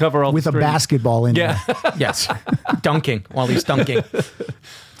 that he could cover all With the a strings. basketball in Yeah. there. Yes, dunking while he's dunking.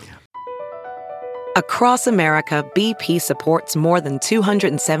 Across America, BP supports more than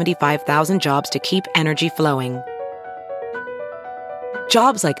 275,000 jobs to keep energy flowing.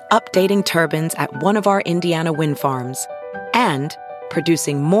 Jobs like updating turbines at one of our Indiana wind farms and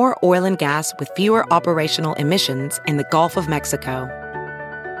producing more oil and gas with fewer operational emissions in the Gulf of Mexico.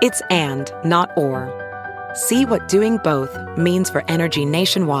 It's and, not or. See what doing both means for energy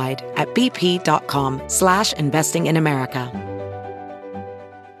nationwide at bp.com/investing in America.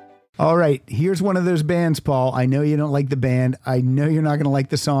 All right, here's one of those bands, Paul. I know you don't like the band. I know you're not going to like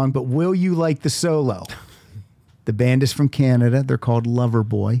the song, but will you like the solo? The band is from Canada. They're called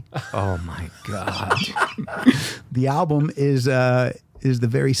Loverboy. Oh my God. The album is the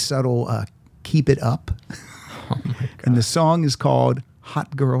very subtle Keep It Up. Oh my God. And the song is called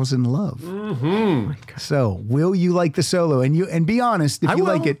Hot Girls in Love. Mm-hmm. Oh my God. So, will you like the solo? And be honest, if you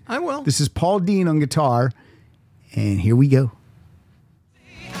like it. I will. This is Paul Dean on guitar, and here we go.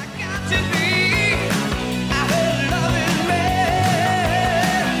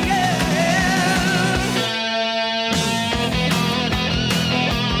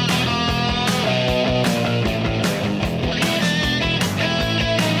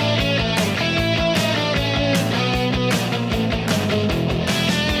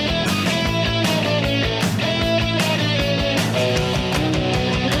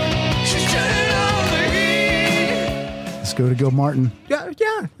 Go to Gil Martin. Yeah,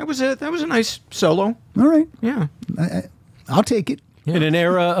 that was a nice solo. All right. Yeah. I'll take it. In an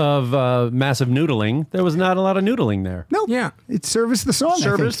era of massive noodling, there was not a lot of noodling there. No. Yeah. It serviced the song.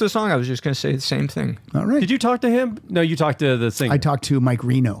 Service the song. I was just going to say the same thing. All right. Did you talk to him? No, you talked to the singer. I talked to Mike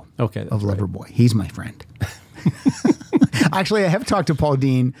Reno. Okay, that's of right. Loverboy. He's my friend. Actually, I have talked to Paul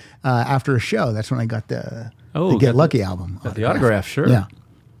Dean after a show. That's when I got the Get Lucky album. Got the autograph, sure. Yeah.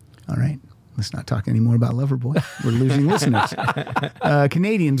 All right. Let's not talk anymore about Loverboy. We're losing listeners.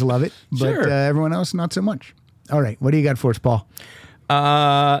 Canadians love it, but Sure. Everyone else not so much. All right. What do you got for us, Paul?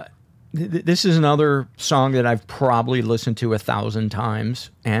 This is another song that I've probably listened to 1,000 times,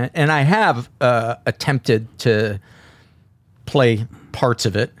 and I have attempted to play parts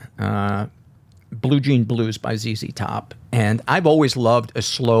of it. Blue Jean Blues by ZZ Top, and I've always loved a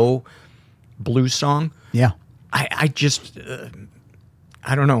slow blues song. Yeah. I just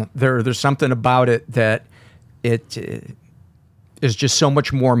I don't know. There's something about it that it is just so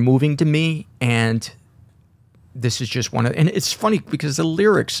much more moving to me, and this is just one of. And it's funny because the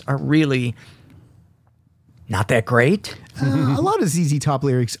lyrics are really not that great. A lot of ZZ Top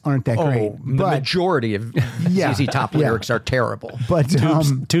lyrics aren't that great, The but majority of Yeah, ZZ Top yeah. lyrics are terrible. but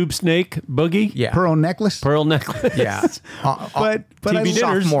Tube Snake Boogie? Yeah. Pearl Necklace. Pearl Necklace. Yeah. But I TV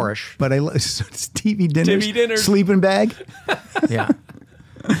dinners. Sophomorish. But it's TV dinners. TV dinners. Sleeping bag. Yeah.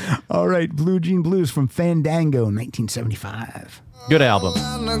 All right, Blue Jean Blues from Fandango, 1975. Good album.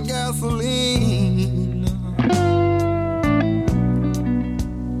 And the gasoline.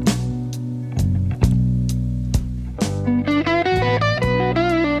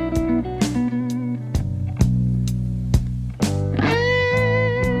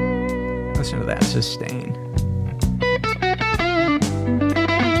 Listen to that sustain.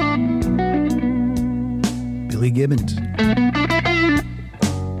 Billy Gibbons.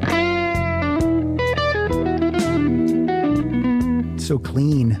 So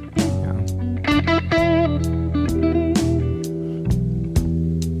clean.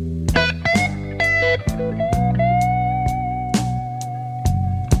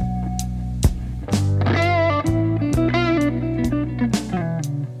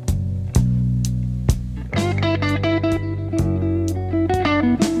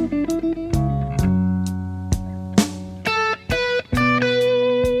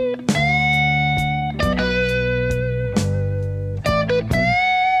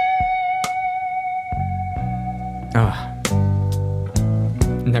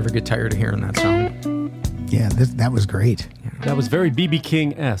 Never get tired of hearing that song. Yeah, that was great. That was very B.B.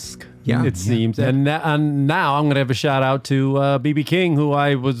 King-esque, Yeah. it seems. And now I'm going to have a shout out to B.B. King, who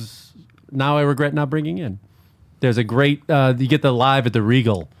I regret not bringing in. There's a great, you get the Live at the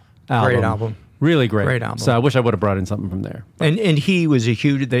Regal album. Great album. Really great. Great album. So I wish I would have brought in something from there. And he was a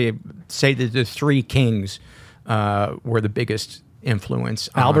huge. They say that the three Kings were the biggest influence.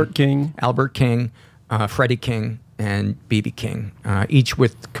 Albert King. Freddie King, and B.B. King, each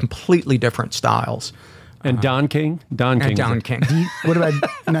with completely different styles. And Don King. Don And King. Don King. What about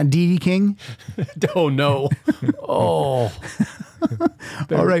not Dee Dee King? Oh, no. Oh.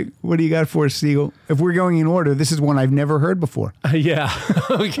 All right, what do you got for us, Siegel? If we're going in order, this is one I've never heard before. Yeah.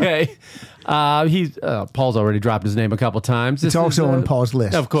 Okay. Paul's already dropped his name a couple times. It's also on Paul's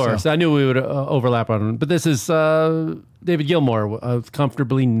list. Of course. so. I knew we would overlap on it. But this is David Gilmour,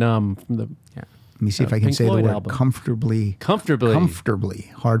 Comfortably Numb. From the Let me see if I can Pink say Floyd the word album. comfortably. Comfortably.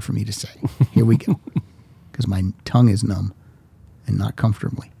 Comfortably. Hard for me to say. Here we go. Because my tongue is numb and not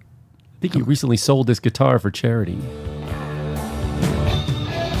comfortably. I think he recently sold this guitar for charity.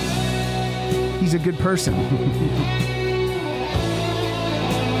 He's a good person.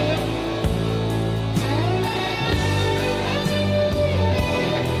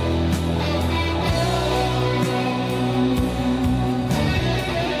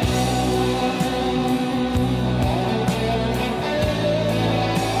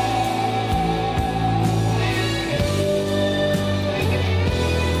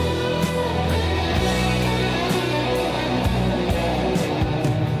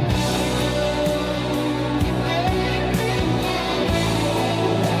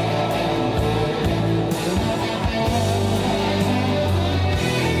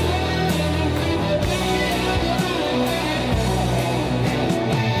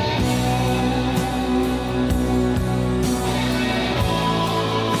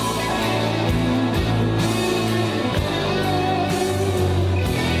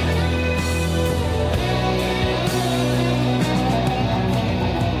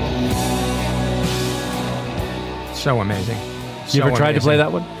 So amazing. You ever tried to play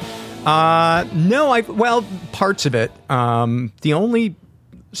that one? No, well, parts of it. The only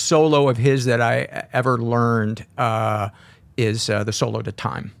solo of his that I ever learned is the solo to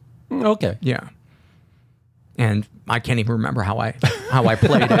Time. Okay. Yeah. And I can't even remember how I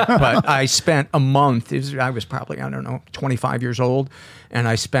played it, but I spent a month. I was probably, I don't know, 25 years old, and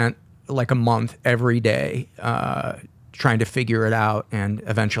I spent like a month every day trying to figure it out, and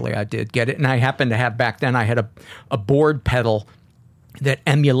eventually I did get it. And I happened to have, back then, I had a board pedal that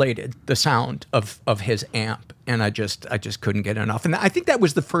emulated the sound of his amp, and I just couldn't get enough. And I think that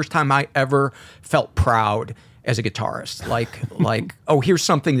was the first time I ever felt proud as a guitarist, like oh, here's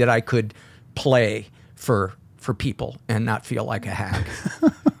something that I could play for people and not feel like a hack.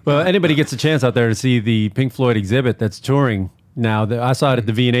 Well, anybody gets a chance out there to see the Pink Floyd exhibit that's touring now. I saw it at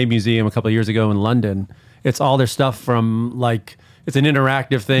the V&A Museum a couple of years ago in London. It's all their stuff from, like, it's an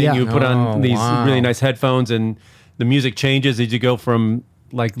interactive thing. Yeah. You put on these wow. really nice headphones, and the music changes as you go from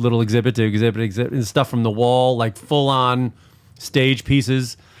like little exhibit to exhibit, and stuff from the wall, like full on stage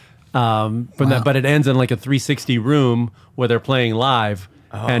pieces. That, but it ends in like a 360 room where they're playing live.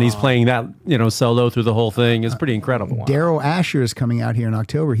 And he's playing that, solo through the whole thing. It's pretty incredible. Daryl Asher is coming out here in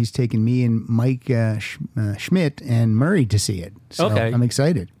October. He's taking me and Mike Schmidt and Murray to see it. So Okay. I'm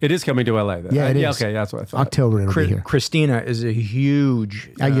excited. It is coming to LA. Then. Yeah, it is. Yeah, okay, that's what I thought. October it'll be here. Christina is a huge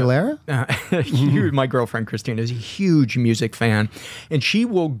Aguilera? my girlfriend Christina is a huge music fan, and she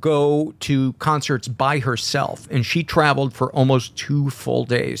will go to concerts by herself. And she traveled for almost 2 full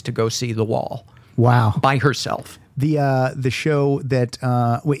days to go see The Wall Wow. by herself. The show that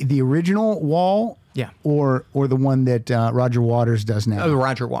the original Wall, Yeah. or the one that Roger Waters does now.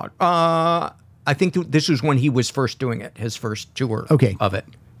 Roger Waters. I think this was when he was first doing it, his first tour of it.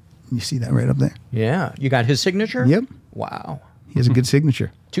 You see that right up there? Yeah. You got his signature? Yep. Wow. He has a good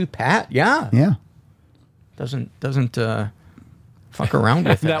signature. To Pat, yeah. Yeah. Doesn't fuck around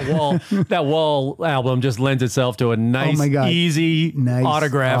with it. That wall album just lends itself to a nice, my God. easy Nice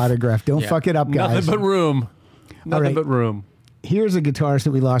autograph. Don't Yeah. fuck it up, guys. Nothing but room. Nothing right. but room. Here's a guitarist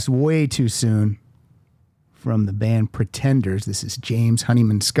that we lost way too soon from the band Pretenders. This is James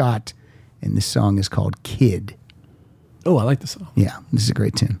Honeyman Scott, and this song is called Kid. Oh, I like the song. Yeah, this is a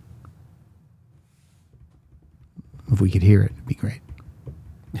great tune. If we could hear it, it'd be great.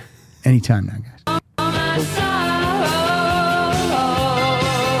 Anytime now, guys.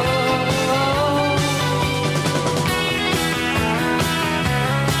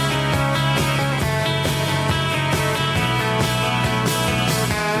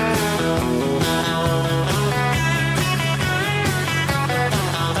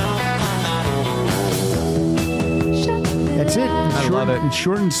 That's it. I love it. It's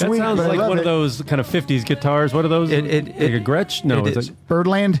short and That sweet. sounds but I like love one it. of those kind of 50s guitars. What are those? It- like a Gretsch? No, it it's is. like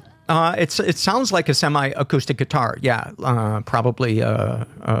Birdland. It sounds like a semi-acoustic guitar. Yeah, probably like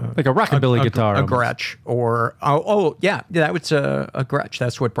a rockabilly guitar. a almost. Gretsch, or yeah, that was a Gretsch.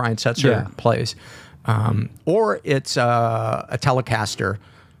 That's what Brian Setzer Yeah. plays, or it's a Telecaster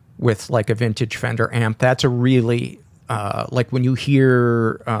with like a vintage Fender amp. That's a really like when you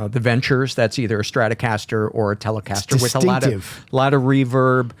hear the Ventures, that's either a Stratocaster or a Telecaster It's with a distinctive. lot of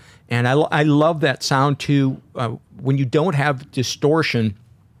reverb, and I love that sound too. When you don't have distortion,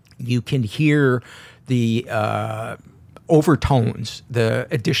 you can hear the overtones, the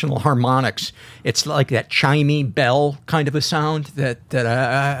additional harmonics. It's like that chimey bell kind of a sound that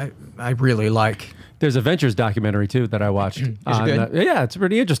I really like. There's a Ventures documentary too that I watched. Is it good? Yeah, it's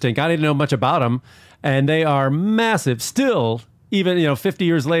pretty interesting. I didn't know much about them, and they are massive still, even 50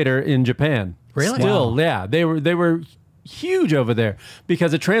 years later in Japan. Really? Still, yeah, they were huge over there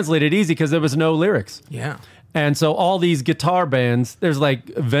because it translated easy because there was no lyrics. Yeah. And so all these guitar bands, there's like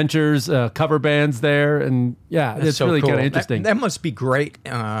Ventures cover bands there, and it's so really cool. kind of interesting. That must be great,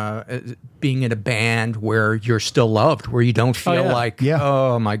 being in a band where you're still loved, where you don't feel like,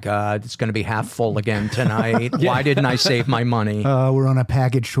 oh my God, it's going to be half full again tonight. Why didn't I save my money? We're on a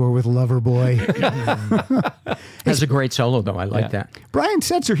package tour with Loverboy. That's a great solo, though. I like that. Brian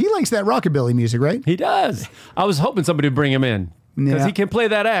Setzer, he likes that rockabilly music, right? He does. I was hoping somebody would bring him in because he can play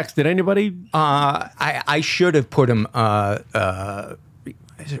that axe. Did anybody? I should have put him.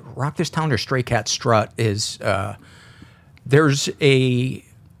 Is it Rock This Town or Stray Cat Strut? There's a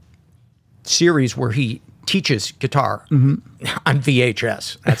series where he teaches guitar on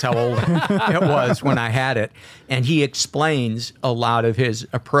VHS. That's how old it was when I had it. And he explains a lot of his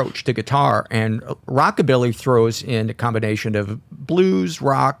approach to guitar. And rockabilly throws in a combination of blues,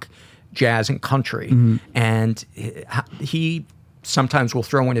 rock, jazz, and country. And he sometimes will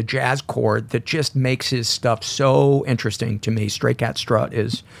throw in a jazz chord that just makes his stuff so interesting to me. Stray Cat Strut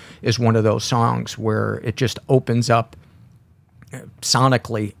is one of those songs where it just opens up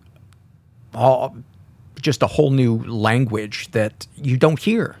sonically just a whole new language that you don't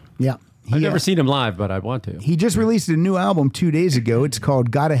hear. Yeah. I've never seen him live, but I want to. He just released a new album 2 days ago. It's called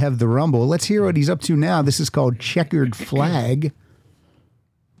Gotta Have the Rumble. Let's hear what he's up to now. This is called Checkered Flag.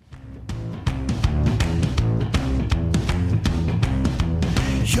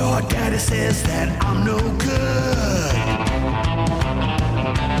 Your daddy says that I'm no good.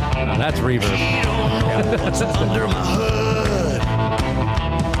 Now that's reverb. You don't know what's under my hood.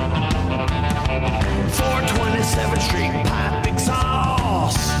 427th Street pipe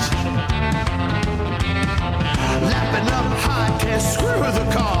exhaust. Lapping up high test, screw the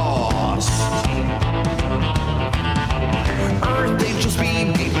cost. Earth angels be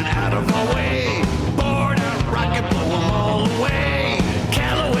beaming out of my way. Bored out rocket, blow them all away.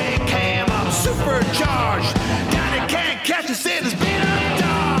 Callaway cam, I'm supercharged. Daddy can't catch us in his beat up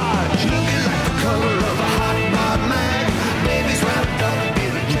Dodge. Looking like the color of a hot rod mag. Baby's wrapped up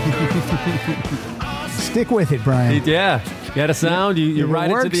in a checkered. Stick with it, Brian. Yeah, you had a sound. You ride it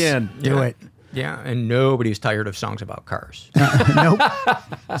to works. the end. Do it. Yeah, and nobody's tired of songs about cars. Nope.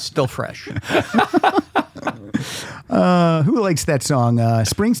 Still fresh. Who likes that song?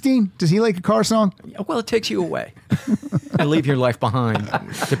 Springsteen? Does he like a car song? Well, it takes you away. You leave your life behind,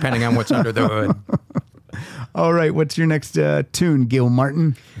 depending on what's under the hood. All right, what's your next tune, Gil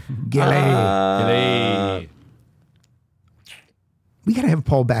Martin? G'day. We got to have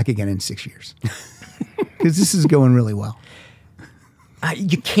Paul back again in 6 years. Because this is going really well.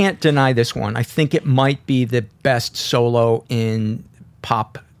 You can't deny this one. I think it might be the best solo in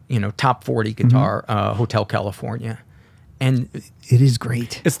pop, top 40 guitar, Hotel California. And it is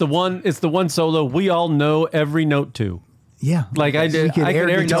great. It's the one solo we all know every note to. Yeah. Like I We can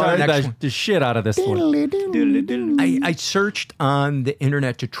air guitar next one. the shit out of this one. I searched on the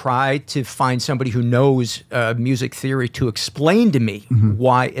internet to try to find somebody who knows music theory to explain to me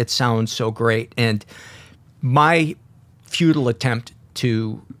why it sounds so great. And my futile attempt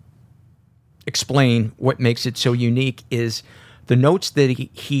to explain what makes it so unique is the notes that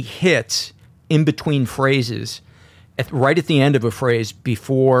he hits in between phrases, right at the end of a phrase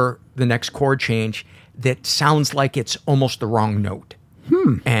before the next chord change, that sounds like it's almost the wrong note.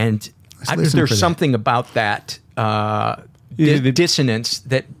 And there's something about that dissonance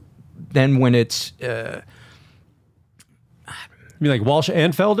that then when it's... You mean like Walsh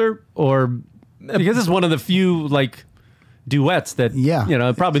and Felder? Or because it's one of the few duets that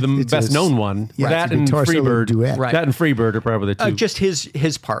probably the best known one. Yeah, that and Freebird. Duet. Right. That and Freebird are probably the two. Just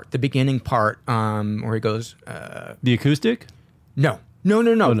his part, the beginning part, where he goes... the acoustic? No.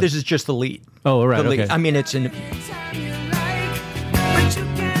 This is just the lead. Oh, right. The lead. Okay. I mean, it's in...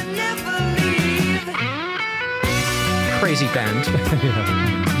 Crazy bend.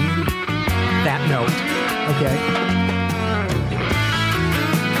 That note. Okay.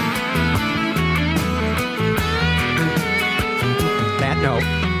 That note.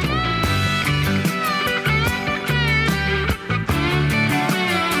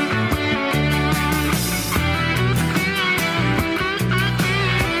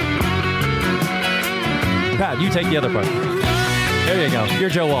 Pat, you take the other part. There you go. You're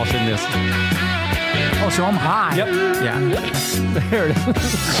Joe Walsh in this. Oh, so I'm high. Yep. Yeah. There it is.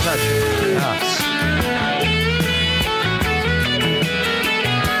 Such nuts.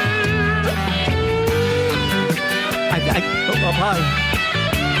 Up high.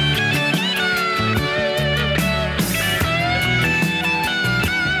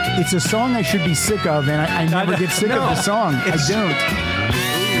 It's a song I should be sick of, and I never get sick of the song. I don't.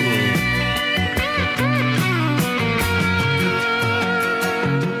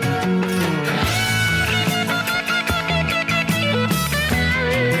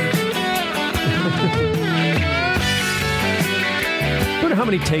 Wonder how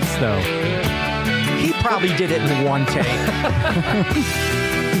many takes though. He probably did it in one take.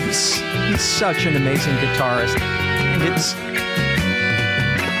 He's such an amazing guitarist. And it's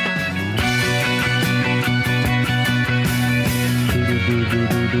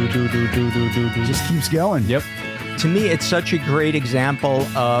Just keeps going. Yep. to me, it's such a great example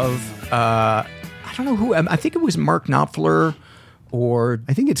of I don't know who. I think it was Mark Knopfler, or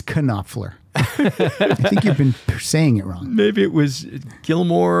I think it's Knopfler. I think you've been saying it wrong. maybe it was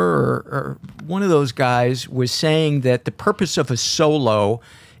Gilmore, or one of those guys was saying that the purpose of a solo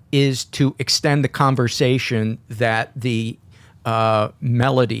is to extend the conversation that the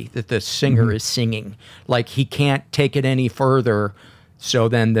melody that the singer is singing. Like he can't take it any further, so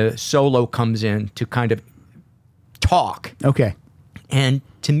then the solo comes in to kind of talk. Okay. And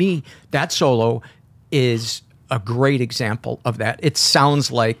to me, that solo is a great example of that. It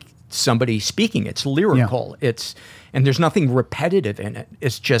sounds like somebody speaking. It's lyrical. And there's nothing repetitive in it.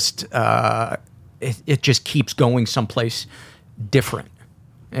 It's just it just keeps going someplace different.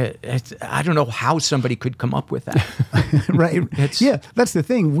 I don't know how somebody could come up with that. Right. Yeah, that's the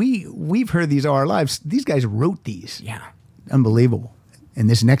thing. We've heard these all our lives. These guys wrote these. Yeah. Unbelievable. And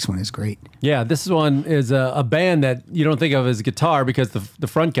this next one is great. Yeah, this one is a band that you don't think of as guitar because the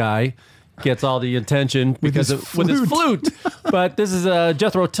front guy gets all the attention with his flute. But this is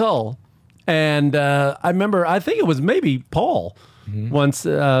Jethro Tull. And I remember, I think it was maybe Paul once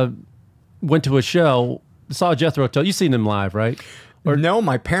went to a show, saw Jethro Tull. You've seen them live, right? Or no,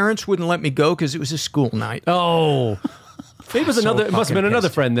 my parents wouldn't let me go because it was a school night. Oh, it was another. It must have been another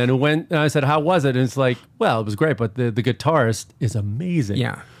friend then who went. And I said, "How was it?" And it's like, "Well, it was great, but the guitarist is amazing."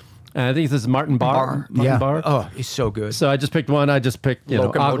 Yeah. And I think this is Martin Barr. Yeah. Barr. Oh, he's so good. So I just picked one. I just picked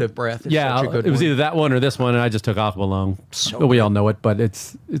Locomotive Breath is yeah, such a good it was one. either that one or this one, and I just took Aqualung. So But we all know it, but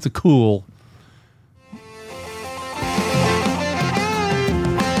it's a cool.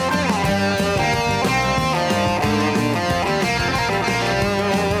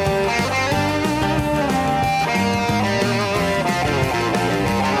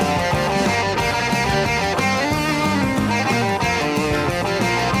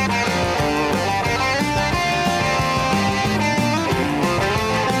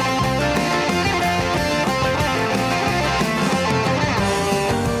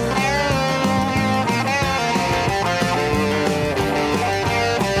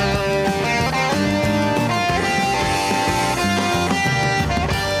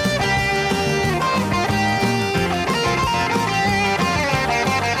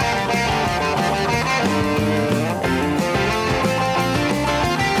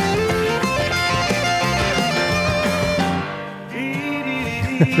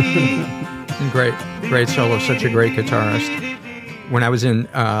 Great solo, such a great guitarist. When I was in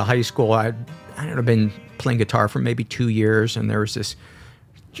high school, I'd been playing guitar for maybe 2 years, and there was this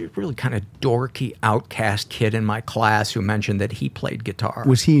really kind of dorky outcast kid in my class who mentioned that he played guitar.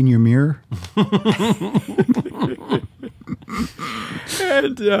 Was he in your mirror?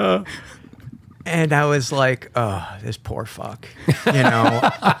 And I was like, oh, this poor fuck.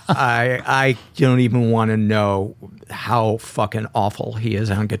 I don't even want to know how fucking awful he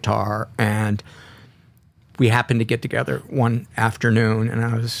is on guitar. And we happened to get together one afternoon, and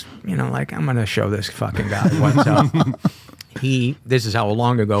I was, like, I'm going to show this fucking guy what's up. This is how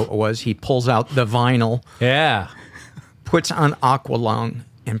long ago it was. He pulls out the vinyl, Yeah. puts on Aqualung,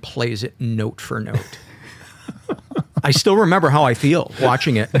 and plays it note for note. I still remember how I feel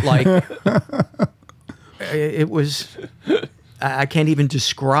watching it. Like, it was, I can't even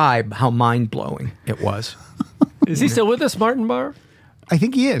describe how mind-blowing it was. Is he still with us, Martin Barr? I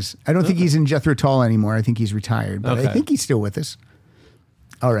think he is. I don't think he's in Jethro Tull anymore. I think he's retired, but I Okay. think he's still with us.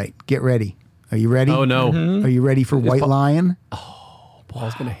 All right, get ready. Are you ready? Oh no, Are you ready for White Lion?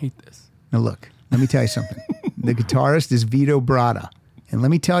 Paul's gonna hate this. Now look, let me tell you something. The guitarist is Vito Bratta. And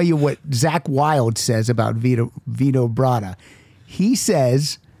let me tell you what Zakk Wylde says about Vito Bratta. He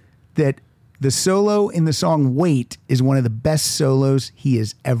says that the solo in the song Wait is one of the best solos he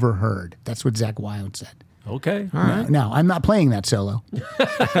has ever heard. That's what Zakk Wylde said. Okay, all right. Now, I'm not playing that solo.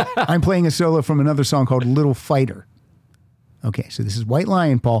 I'm playing a solo from another song called Little Fighter. Okay, so this is White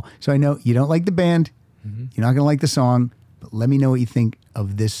Lion, Paul. So I know you don't like the band. You're not going to like the song. But let me know what you think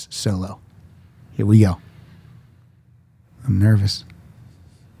of this solo. Here we go. I'm nervous.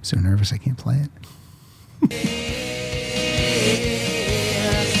 So nervous I can't play it.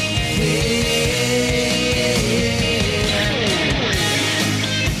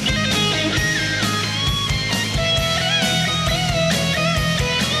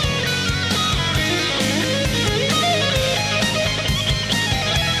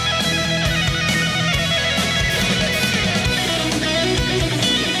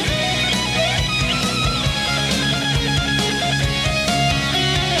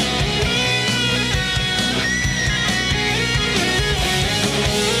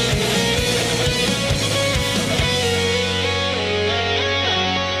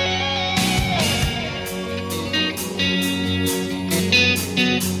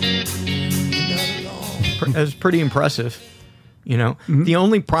 It's pretty impressive. You know, the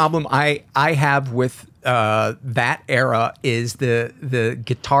only problem I have with that era is the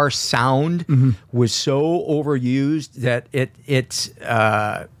guitar sound was so overused that it's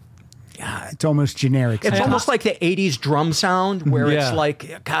almost generic. It's almost like the '80s drum sound, where Yeah. it's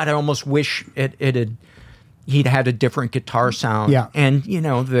like, God, I almost wish he'd had a different guitar sound. Yeah. And you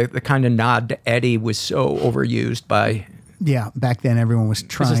know, the kind of nod to Eddie was so overused by. Yeah, back then everyone was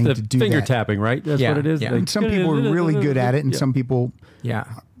It's trying just to the do finger that. tapping, right? That's Yeah, what it is. yeah. Like, And some people were really good at it, and some people Yeah.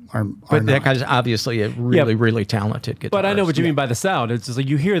 are But that not. guy's obviously a really talented guitarist. But I know what you mean by the sound. It's just like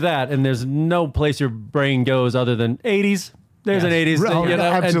you hear that, and there's no place your brain goes other than 80s. There's an 80s Right, thing, you know,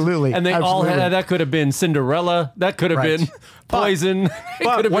 absolutely, and they all absolutely. had, that could have been Cinderella. That could have Right. been Poison. It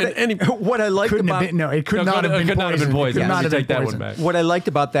could have been any. What I liked Couldn't about have been, no, it could No, not have been could not have been Poison. It Poison. could not You have take been that Poison. one back. what I liked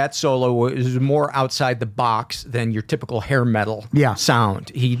about that solo was more outside the box than your typical hair metal Yeah.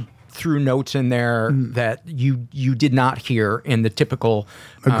 sound. He threw notes in there that you did not hear in the typical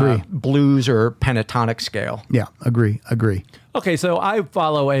Agree. blues or pentatonic scale. Yeah, agree. Okay, so I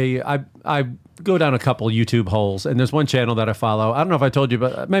follow I go down a couple YouTube holes, and there's one channel that I follow. I don't know if I told you,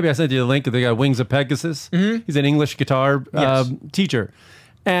 but maybe I sent you the link of the guy Wings of Pegasus. He's an English guitar Yes. teacher,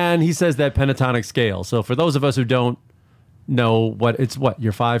 and he says that pentatonic scale. So for those of us who don't know what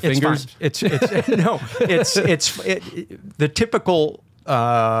your five It's fingers. fine. It's no, it's the typical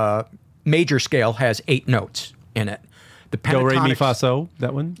major scale has 8 notes in it. The Do, re, mi, pentatonic- fa, so,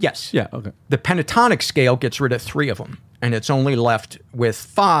 that one? Yes. Yeah, okay. The pentatonic scale gets rid of 3 of them, and it's only left with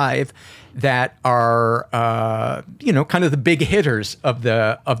 5 that are, kind of the big hitters of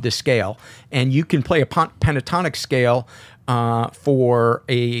the scale. And you can play a pentatonic scale for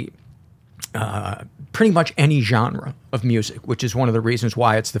a pretty much any genre of music, which is one of the reasons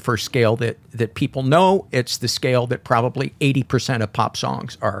why it's the first scale that people know. It's the scale that probably 80% of pop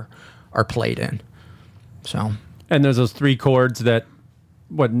songs are played in. So. And there's those 3 chords that,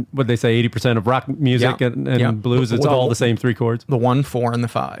 what they say, 80% of rock music Yeah, and yeah. blues, it's Well, all the same 3 chords. The 1, 4, and the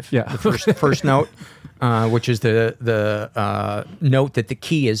 5. Yeah. The first note, which is the note that the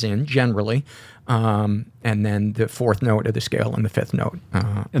key is in generally, and then the 4th note of the scale and the 5th note.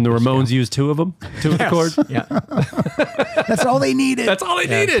 And the Ramones used 2 of them, 2 of the chords. Yeah. That's all they needed. That's all they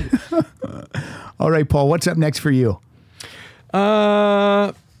needed. All right, Paul, what's up next for you?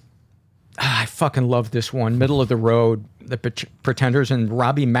 I fucking love this one. Middle of the Road, the Pretenders, and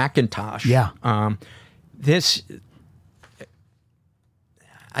Robbie McIntosh. Yeah. This.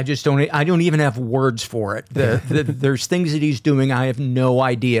 I don't even have words for it. There's things that he's doing I have no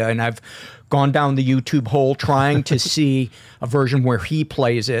idea, and I've gone down the YouTube hole trying to see a version where he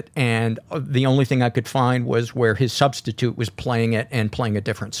plays it, and the only thing I could find was where his substitute was playing it and playing a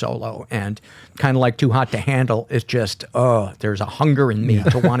different solo. And kind of like Too Hot to Handle, it's just, there's a hunger in me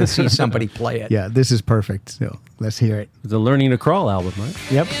to want to see somebody play it. Yeah, this is perfect. So let's hear it. It's a Learning to Crawl album,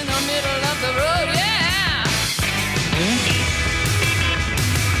 right? Yep. In the middle of the road, yeah.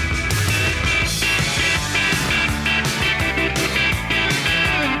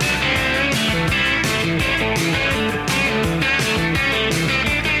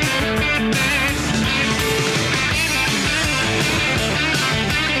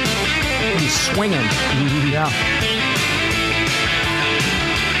 He's swinging. Yeah.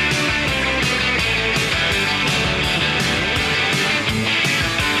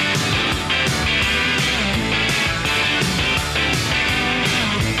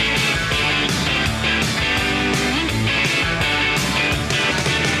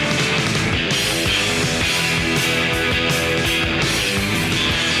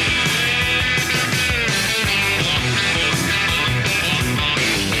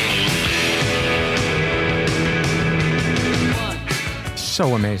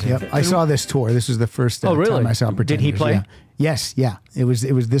 So amazing. Yep. I saw this tour. This was the first Oh, really? time I saw Pretenders. Did he play? Yeah. Yes. Yeah. It was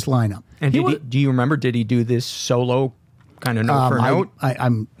this lineup. And do you remember, did he do this solo kind of note for note?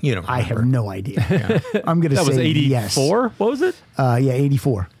 You don't I have remember. no idea. I'm going to That say was 84? yes. What was it? Yeah,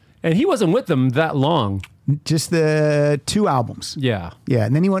 84. And he wasn't with them that long. Just the 2 albums. Yeah. Yeah,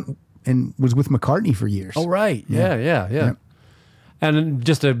 and then he went and was with McCartney for years. Oh, right. Yeah. And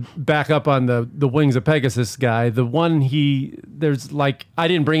just to back up on the Wings of Pegasus guy, the one there's like, I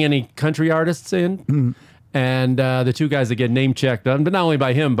didn't bring any country artists in. And the two guys that get name checked on, but not only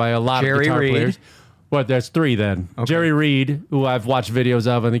by him, by a lot Jerry of guitar Reed. players. What? There's three then. Okay. Jerry Reed, who I've watched videos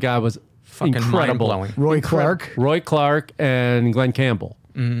of, and the guy was Fucking incredible. mind-blowing. Roy Clark. And Glenn Campbell.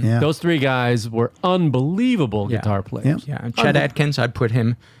 Yeah. Those three guys were unbelievable guitar players. Yeah, and Chet Atkins, I'd put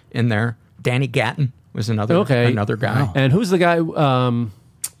him in there. Danny Gatton was another guy. And who's the guy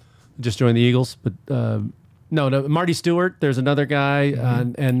just joined the Eagles? But no, Marty Stewart. There's another guy,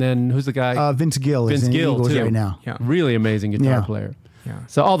 and then who's the guy? Vince Gill is in the Eagles too. right now. Yeah. Really amazing guitar Yeah. player. Yeah.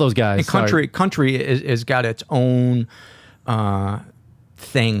 So all those guys. And country is got its own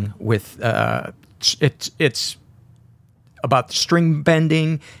thing with it's about the string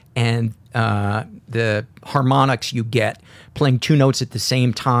bending and the harmonics you get playing two notes at the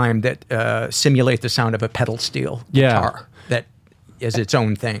same time that simulate the sound of a pedal steel guitar. That is its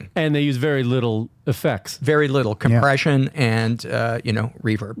own thing. And they use very little effects. Very little compression and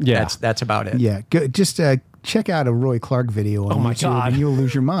reverb. Yeah. That's about it. Yeah, just check out a Roy Clark video on my YouTube God. and you'll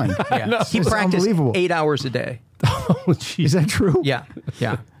lose your mind. Yeah. He It's practiced unbelievable. 8 hours a day. Oh, jeez. Is that true? Yeah,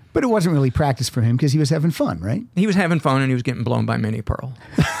 yeah. But it wasn't really practice for him because he was having fun, right? He was having fun and he was getting blown by Minnie Pearl.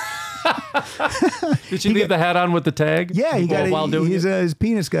 Did she leave the hat on with the tag? Yeah, he got while doing it? his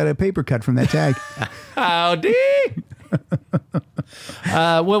penis got a paper cut from that tag. Howdy.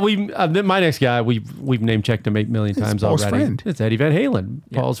 My next guy, we've name checked him 8 million times Paul's already. friend. It's Eddie Van Halen,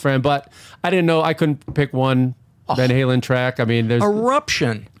 Paul's friend. But I didn't know, I couldn't pick one Van Halen track. I mean, there's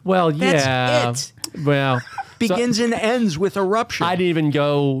Eruption. well, That's yeah, it. well, Begins and ends with Eruption. I didn't even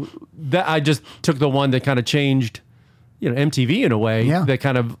go that. I just took the one that kind of changed, MTV in a way. Yeah. That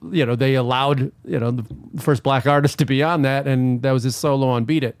kind of, they allowed, the first black artist to be on that, and that was his solo on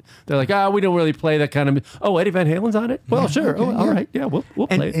Beat It. They're like, we don't really play that kind of. Oh, Eddie Van Halen's on it. Well, sure. okay, All yeah. right. Yeah, we'll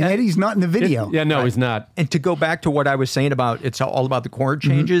play it. And Eddie's not in the video. Yeah, no, he's not. And to go back to what I was saying about it's all about the chord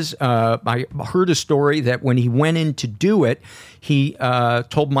changes, I heard a story that when he went in to do it, he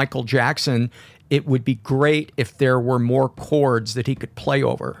told Michael Jackson it would be great if there were more chords that he could play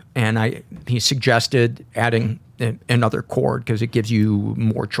over. And he suggested adding another chord because it gives you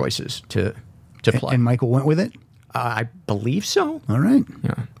more choices to play. And Michael went with it? I believe so. All right.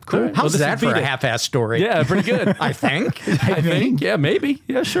 Yeah. Cool. All right. How's Well, this that is for Beat a It. half-ass story? Yeah, pretty good. I think. I think. Yeah, maybe.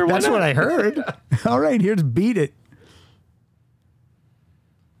 Yeah, sure. Why That's not? what I heard. All right, here's Beat It.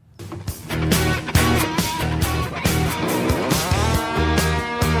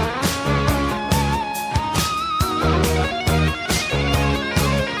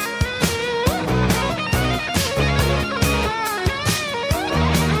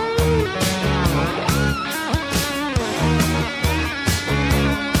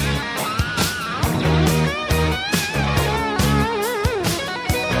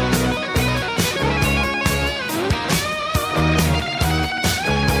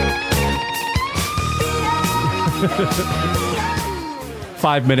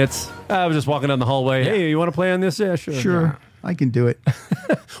 Five minutes. I was just walking down the hallway. Hey, you want to play on this? Yeah, sure. Sure, I can do it.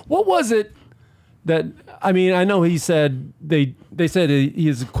 What was it that, I mean, I know he said, they said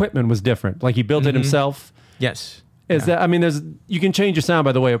his equipment was different. Like he built it himself. Yes. Is that, I mean, you can change your sound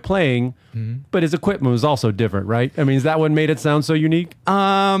by the way of playing, but his equipment was also different, right? I mean, is that what made it sound so unique?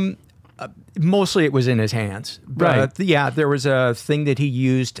 Mostly it was in his hands. Right. But yeah, there was a thing that he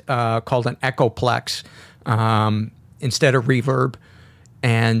used called an Echoplex instead of reverb.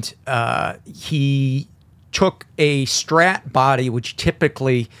 And he took a Strat body, which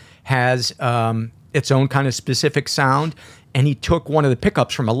typically has its own kind of specific sound, and he took one of the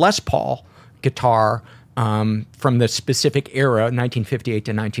pickups from a Les Paul guitar from the specific era, 1958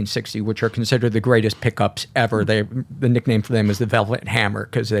 to 1960, which are considered the greatest pickups ever. The nickname for them is the Velvet Hammer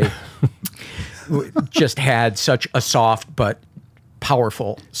because they just had such a soft but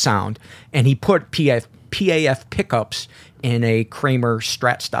powerful sound. And he put PAF pickups in a Kramer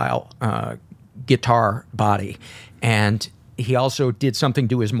Strat style guitar body. And he also did something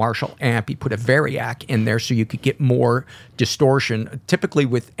to his Marshall amp. He put a Variac in there so you could get more distortion. Typically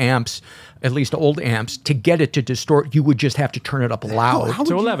with amps, at least old amps, to get it to distort, you would just have to turn it up loud. How would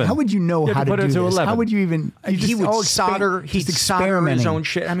To you, 11. How would you know You how had to to put do it to this? 11. How would you even? You He would solder. He'd solder his own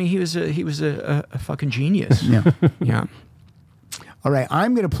shit. I mean, he was a fucking genius. Yeah. Yeah. All right,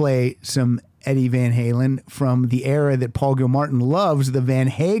 I'm going to play some Eddie Van Halen from the era that Paul Gilmartin loves, the Van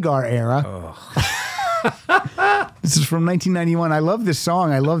Hagar era. This is from 1991. I love this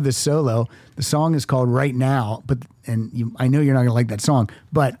song. I love this solo. The song is called Right Now, I know you're not going to like that song,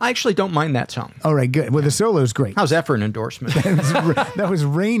 but I actually don't mind that song. all right, good. Well, the solo is great. How's that for an endorsement? That was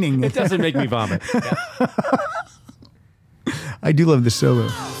raining. It doesn't make me vomit. I do love the solo.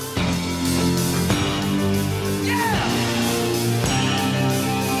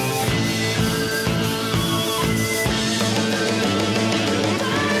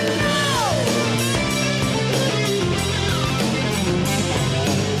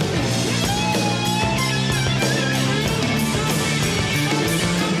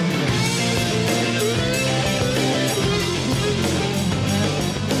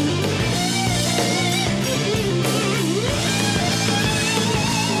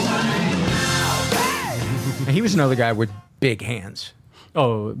 He was another guy with big hands.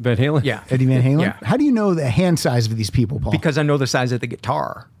 Oh, Van Halen? Yeah. Eddie Van Halen? Yeah. How do you know the hand size of these people, Paul? Because I know the size of the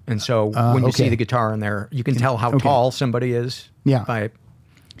guitar. And so when you okay. see the guitar in there, you can tell how tall somebody is. Yeah. By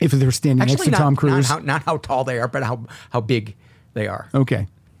if they're standing next to Tom Cruise. Not how tall they are, but how big they are. Okay.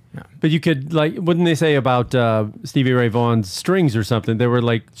 But you could, like, wouldn't they say about Stevie Ray Vaughan's strings or something? They were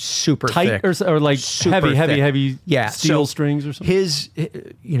like Super tight thick. or like Super heavy thick. steel So strings or something? His,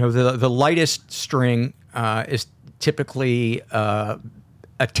 the lightest string is typically a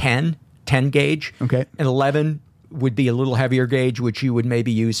 10 gauge. Okay. An 11 would be a little heavier gauge, which you would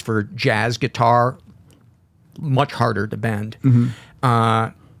maybe use for jazz guitar, much harder to bend.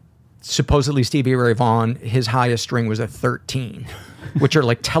 Supposedly Stevie Ray Vaughan, his highest string was a 13, which are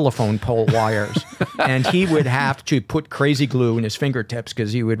like telephone pole wires. And he would have to put crazy glue in his fingertips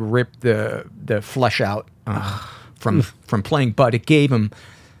because he would rip the flesh out from playing. But it gave him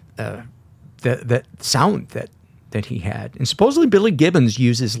that sound that he had. And supposedly Billy Gibbons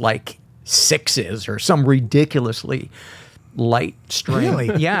uses like 6s or some ridiculously light string.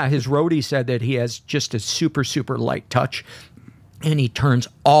 Really? Yeah, his roadie said that he has just a super, super light touch. And he turns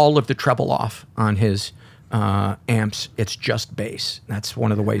all of the treble off on his amps. It's just bass. That's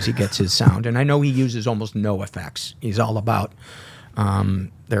one of the ways he gets his sound. And I know he uses almost no effects. He's all about,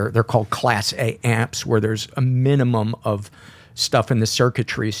 they're called Class A amps, where there's a minimum of stuff in the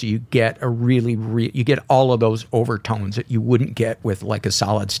circuitry, so you get you get all of those overtones that you wouldn't get with like a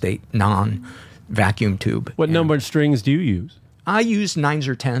solid state non-vacuum tube. What number of strings do you use? I use 9s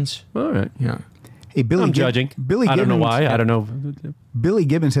or 10s. All right. Yeah. Hey, Billy I'm judging. Billy I don't know Gibbons- why. I don't know. Billy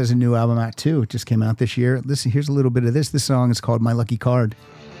Gibbons has a new album out too. It just came out this year. Listen, here's a little bit of this. This song is called My Lucky Card.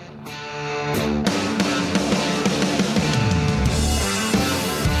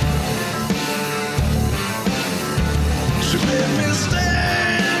 She made me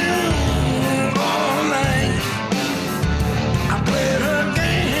stand all night. I played her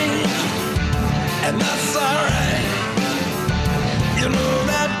game, and that's alright. You know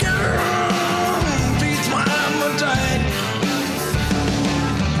that girl beats my appetite.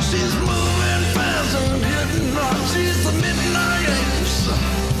 She's moving fast and hitting hard. She's the midnight ace,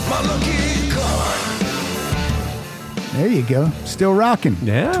 my lucky card. There you go. Still rocking.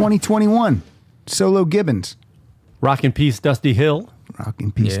 Yeah. 2021. Solo Gibbons. Rock in Peace, Dusty Hill. Rock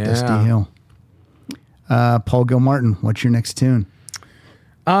in Peace, Yeah. Dusty Hill. Paul Gilmartin, what's your next tune?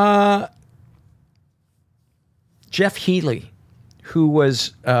 Jeff Healey, who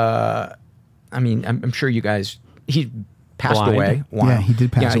was, I'm sure you guys, he passed Blind. away. Wow. Yeah, he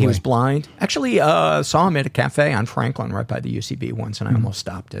did pass Yeah, he away. was blind. Actually, saw him at a cafe on Franklin right by the UCB once, and I almost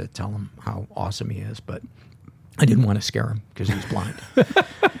stopped to tell him how awesome he is, but I didn't want to scare him because he was blind.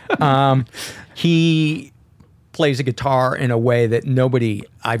 He plays a guitar in a way that nobody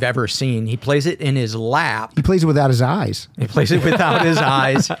I've ever seen. He plays it in his lap. He plays it without his eyes. He plays it without his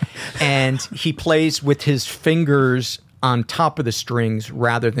eyes, and he plays with his fingers on top of the strings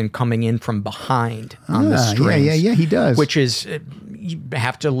rather than coming in from behind on the strings. Yeah, he does. Which is, you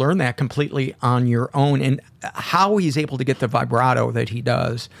have to learn that completely on your own. And how he's able to get the vibrato that he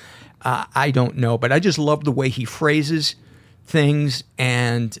does, I don't know. But I just love the way he phrases things.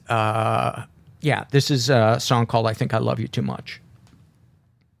 And this is a song called I Think I Love You Too Much.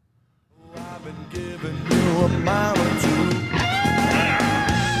 I've been giving you a mile or two.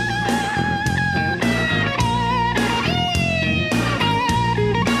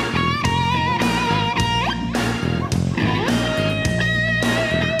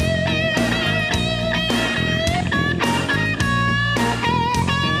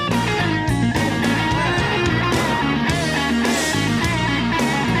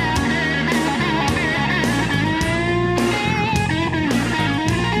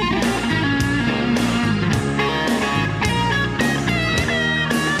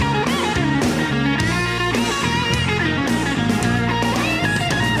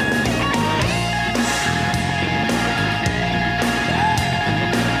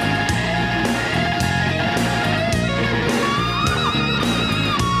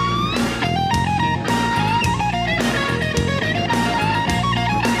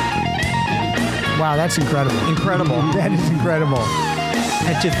 Wow, that's incredible. Incredible. That is incredible.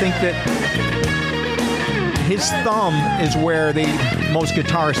 And to think that his thumb is where the most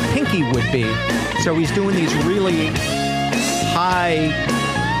guitarist pinky would be. So he's doing these really high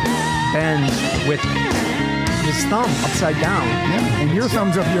bends with his thumb upside down. Yeah, and your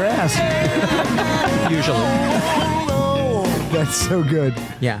thumb's up your ass. Usually. That's so good.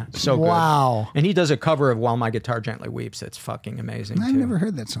 Yeah, so good. Wow. And he does a cover of While My Guitar Gently Weeps. It's fucking amazing, I've too. never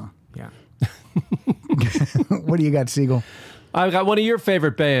heard that song. Yeah. What do you got, Siegel? I've got one of your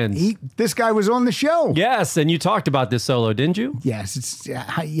favorite bands. This guy was on the show. Yes, and you talked about this solo, didn't you? Yes, it's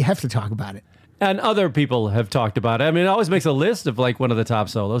you have to talk about it. And other people have talked about it. I mean, it always makes a list of like one of the top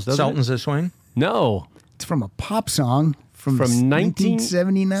solos, doesn't Sultans it? of Swing? No. It's from a pop song from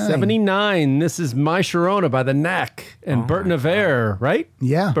 1979. 79. This is My Sharona by The Knack and Bert Navarre, right?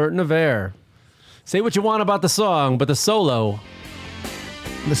 Yeah. Bert Navarre. Say what you want about the song, but the solo.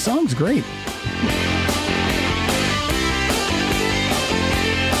 The song's great.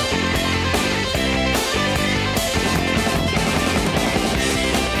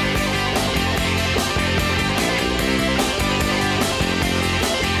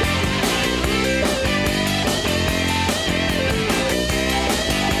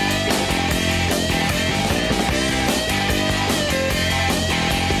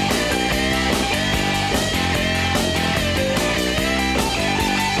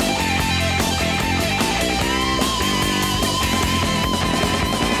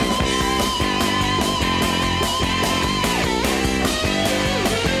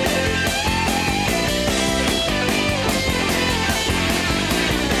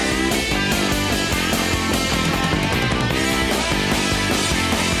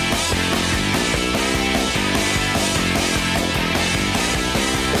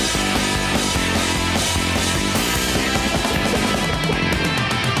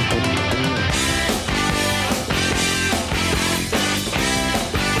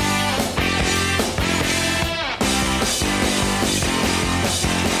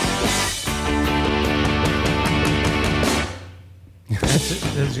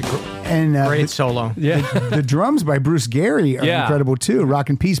 And Great solo. Yeah. The drums by Bruce Gary are Yeah. incredible too. Rock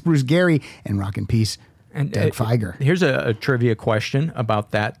in Peace, Bruce Gary, and Rock in Peace, And Doug Feiger. Here's a trivia question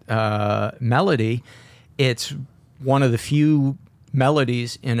about that melody. It's one of the few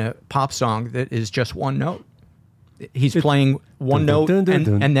melodies in a pop song that is just one note. He's playing one note and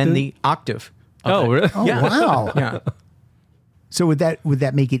then the octave. of Oh, it. really? Oh, Yeah. wow. Yeah. So would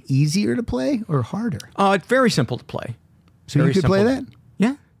that make it easier to play or harder? It's very simple to play. So Very you could play simple. that?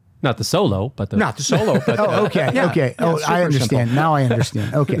 Yeah. Not the solo, but the Not the solo, but Oh, okay. yeah. Okay. Yeah, Oh, super I understand. simple. Now I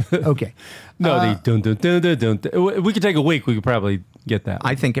understand. Okay. Okay. no, the dun dun dun dun dun. dun. We could take a week. We could probably get that.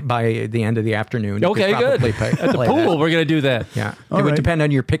 I think by the end of the afternoon, you Okay, could good. probably play At the play pool, that. we're gonna do that. Yeah. All It would right. depend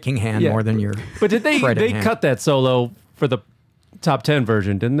on your picking hand Yeah. more than your. But did they fretted hand. cut that solo for the top 10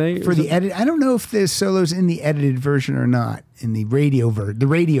 version? Didn't they? For the edit, I don't know if the solo's in the edited version or not. In the radio the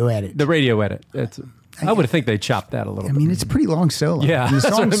radio edit. the radio edit. I would think they chopped that a little I bit. mean, it's a pretty long solo. Yeah, And the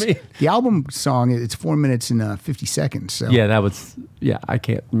that's what I song's- mean. The album song, it's 4 minutes and 50 seconds. So Yeah, that was. Yeah, I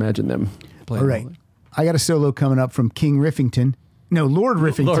can't imagine them playing. All right. I got a solo coming up from King Riffington. No, Lord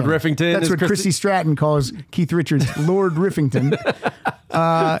Riffington. Lord Riffington That's is what Chrissy Stratton calls Keith Richards, Lord Riffington.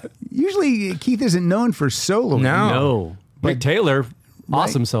 Usually, Keith isn't known for solo. No, Rick Taylor,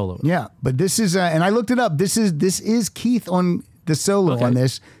 awesome solo. Yeah, but this is, and I looked it up. This is Keith on the solo Okay. on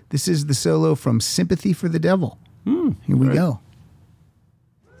this. This is the solo from Sympathy for the Devil. Here we go.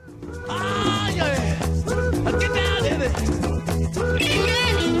 Ah, yeah. Get down in it.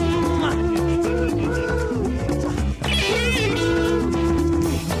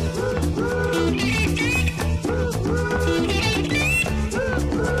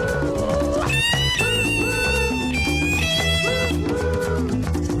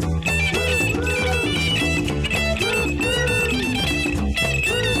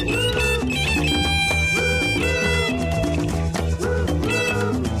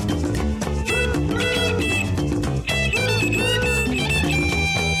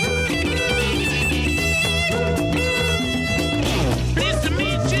 Pleased to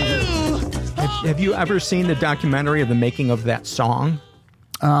meet you. Have you ever seen the documentary of the making of that song?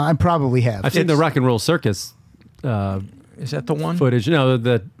 I probably have. I've seen the Rock and Roll Circus Is that the one? footage. No,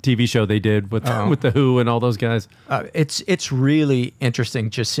 the TV show they did with the Who and all those guys. It's really interesting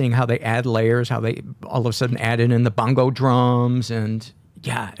just seeing how they add layers, how they all of a sudden added in the bongo drums, and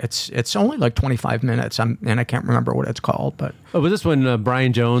yeah, it's only like 25 minutes. And I can't remember what it's called, but Oh, was this when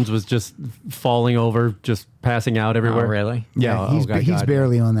Brian Jones was just falling over, just passing out everywhere? Oh, really? Yeah, he's God.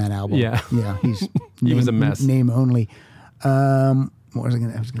 barely on that album. Yeah. yeah, he's He was a mess. Name only. What was I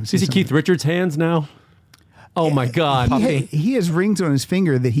going to say? Do you see something. Keith Richards' hands now? Oh my God! He has rings on his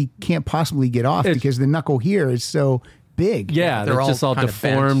finger that he can't possibly get off because the knuckle here is so big. Yeah, they're just all kind of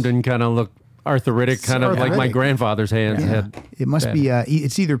deformed and kind of look arthritic, kind of like my arthritic. grandfather's hands had. It must bad. be.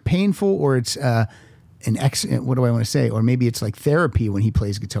 It's either painful or it's an what do I want to say? Or maybe it's like therapy when he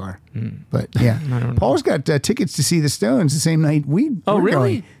plays guitar. But yeah, Paul's got tickets to see the Stones the same night we. Oh, were really?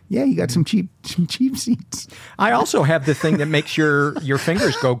 going. Yeah, he got some cheap seats. I also have the thing that makes your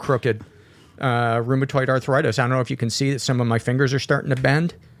fingers go crooked. Rheumatoid arthritis. I don't know if you can see that some of my fingers are starting to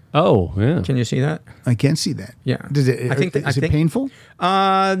bend. Oh, yeah. Can you see that? I can see that. Yeah. Does it? I think is it painful?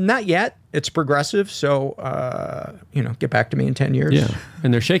 Not yet. It's progressive. So, get back to me in 10 years. Yeah,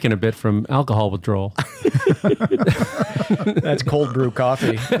 and they're shaking a bit from alcohol withdrawal. That's cold brew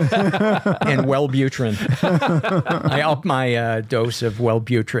coffee and Wellbutrin. I upped my dose of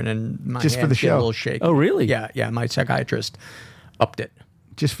Wellbutrin and my Just for hands the get show. a little shaky. Oh, really? Yeah. My psychiatrist upped it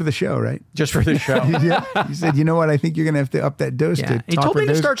Just for the show, right? just for the show. Yeah. He said, "You know what? I think you're going to have to up that dose Yeah. to." He talk told me with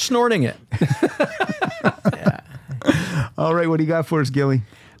to those." start snorting it. All right, what do you got for us, Gilly?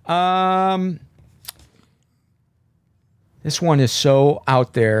 This one is so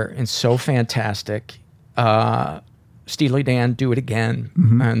out there and so fantastic. Steely Dan, Do It Again,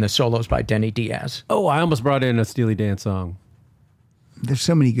 and the solos by Denny Diaz. Oh, I almost brought in a Steely Dan song. There's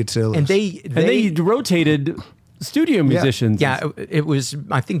so many good solos. And They rotated studio musicians. Yeah, it was,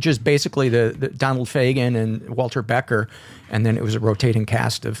 I think, just basically the Donald Fagen and Walter Becker, and then it was a rotating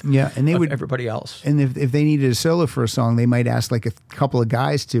cast of and they would everybody else. And if they needed a solo for a song, they might ask like a couple of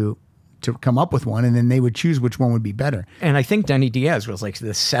guys to come up with one, and then they would choose which one would be better. And I think Denny Diaz was like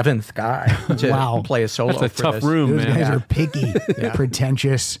the seventh guy to play a solo. That's a for tough this. room, Those man. guys are picky,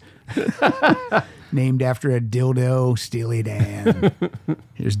 pretentious, named after a dildo, Steely Dan.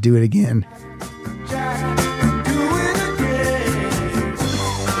 Here's Do It Again.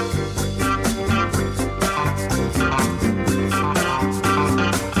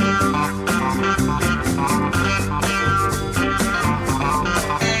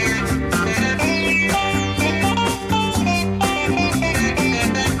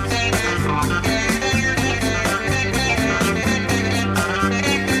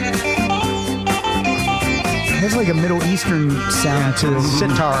 It has like a Middle Eastern sound to it.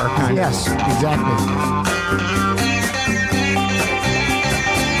 Sitar kind Yes, exactly.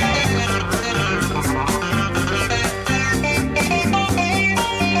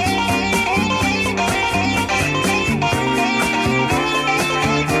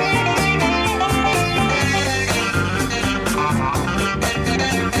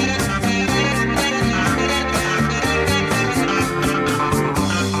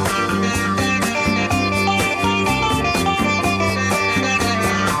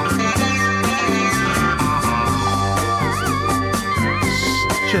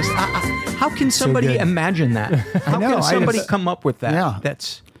 Just how can somebody good. imagine that? How know, can somebody just- come up with that? Yeah.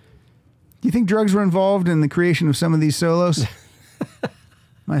 That's Do you think drugs were involved in the creation of some of these solos?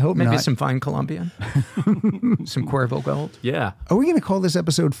 I hope maybe not. some fine Colombian, some Cuervo Gold. Yeah. Are we going to call this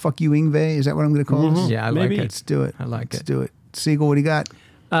episode "Fuck You, Yngwie"? Is that what I'm going to call this? Yeah, I Maybe. like it. Let's do it. I like Let's it. do it. Siegel, what do you got?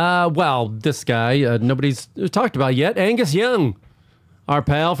 Well, this guy nobody's talked about yet. Angus Young, our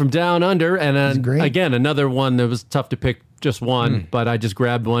pal from Down Under, He's and great. again another one that was tough to pick just one, but I just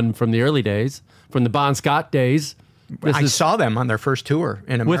grabbed one from the early days, from the Bon Scott days. This I is saw them on their first tour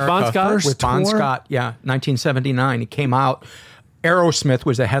in America. Bon Scott? With First Bon tour? Scott, yeah, 1979. He came out. Aerosmith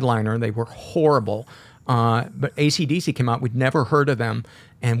was the headliner. They were horrible. But AC/DC came out. We'd never heard of them.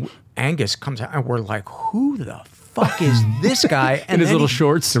 And Angus comes out, and we're like, who the fuck is this guy? And in his then little he-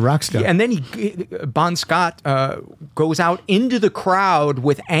 shorts. The rock star. Yeah, and then Bon Scott goes out into the crowd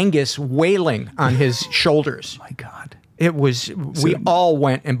with Angus wailing on his shoulders. My God. It was, we all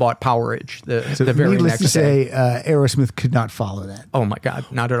went and bought Powerage the very Needless next to day. say, Aerosmith could not follow that. Oh my God,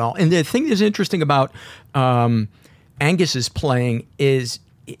 not at all. And the thing that's interesting about Angus's playing is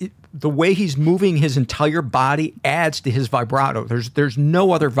the way he's moving his entire body adds to his vibrato. There's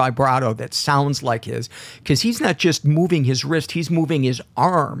no other vibrato that sounds like his, because he's not just moving his wrist, he's moving his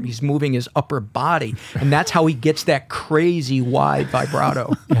arm, he's moving his upper body, and that's how he gets that crazy wide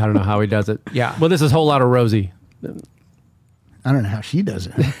vibrato. I don't know how he does it. Yeah. Well, this is Whole Lotta Rosie. I don't know how she does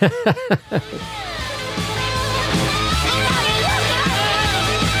it.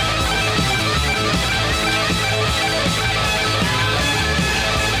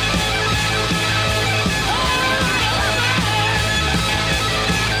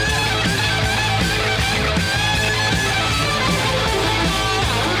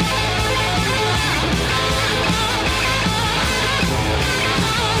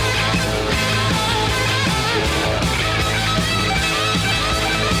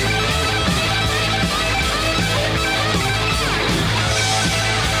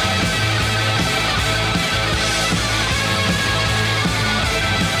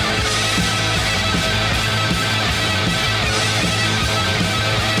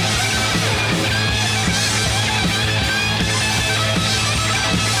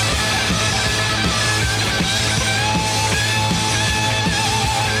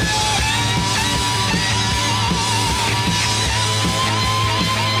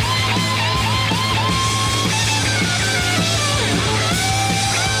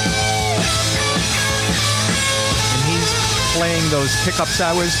 playing those pickups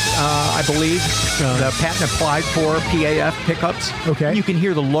I believe, the patent applied for PAF pickups. Okay. You can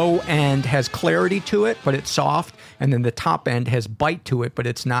hear the low end has clarity to it, but it's soft, and then the top end has bite to it, but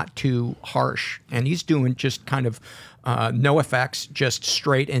it's not too harsh. And he's doing just kind of no effects, just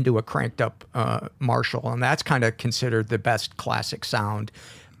straight into a cranked up Marshall, and that's kind of considered the best classic sound.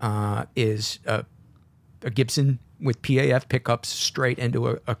 Is a Gibson with PAF pickups straight into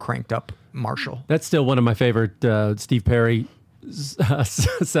a cranked up Marshall. That's still one of my favorite Steve Perry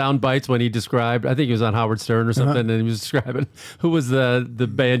sound bites when he described, I think he was on Howard Stern or something, and he was describing who was the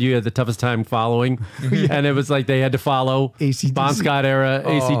band you had the toughest time following. And it was like they had to follow AC/DC. Bon Scott era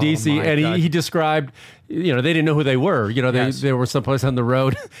AC/DC. my And God. he described, they didn't know who they were. They were someplace on the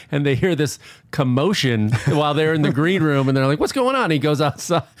road and they hear this commotion while they're in the green room and they're like, what's going on? He goes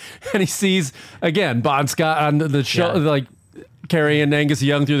outside and he sees, again, Bon Scott on the show, like, carrying Angus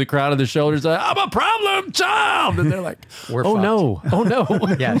Young through the crowd on their shoulders. Like, I'm a problem child. And they're like, We're oh fucked.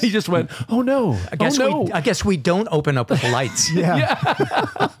 no. Yes. He just went, oh no. I guess we don't open up with the lights.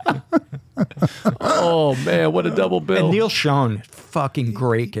 Oh man, what a double bill. And Neil Schon, fucking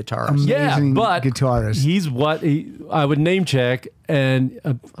great guitarist. Amazing but guitarist. he's I would name check, and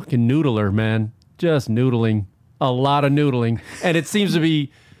a fucking noodler, man. Just noodling. A lot of noodling. And it seems to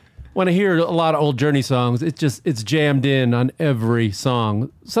be, when I hear a lot of old Journey songs, it's jammed in on every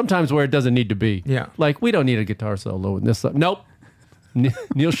song. Sometimes where it doesn't need to be. Yeah. Like, we don't need a guitar solo in this song. Nope.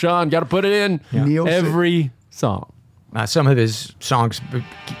 Neil Schon, got to put it in Neil every song. Some of his songs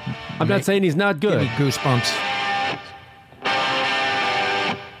I'm not saying he's not give good. me goosebumps.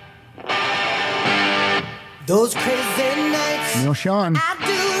 Those crazy nights. Neil Schon. I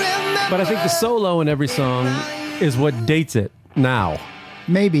do remember. But I think the solo in every song is what dates it now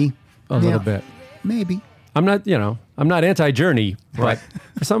Maybe. a little bit. Maybe. I'm not, I'm not anti-Journey, but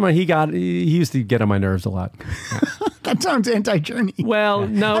for someone he used to get on my nerves a lot. That sounds anti-Journey. Well,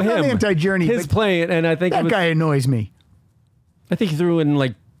 no, I'm not him. anti-Journey, His but playing, and I think that guy annoys me. I think he threw in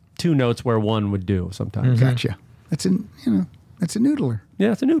like two notes where one would do sometimes. Gotcha. That's that's a noodler.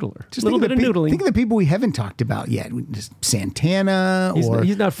 Yeah, it's a noodler. Just a little bit of noodling. Think of the people we haven't talked about yet. Just Santana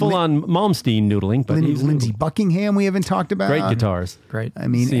He's not full on Malmsteen noodling, but he's Lindsey Buckingham we haven't talked about. great guitars. Great. I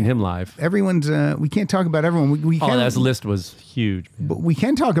mean, Seen him live. Everyone's. We can't talk about everyone. We Oh, can, that list was huge. Man. But we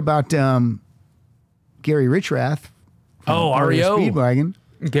can talk about Gary Richrath. Oh, REO. Speedwagon.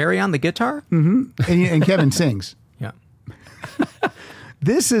 Gary on the guitar? And Kevin sings. Yeah.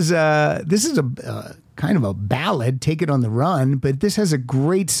 This is a kind of a ballad, Take It on the Run, but this has a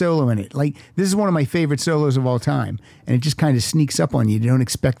great solo in it. Like, this is one of my favorite solos of all time, and it just kind of sneaks up on you. You don't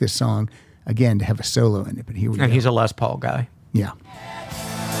expect this song, again, to have a solo in it, but here we go. And he's a Les Paul guy. Yeah.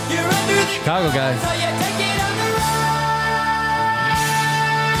 Chicago guy.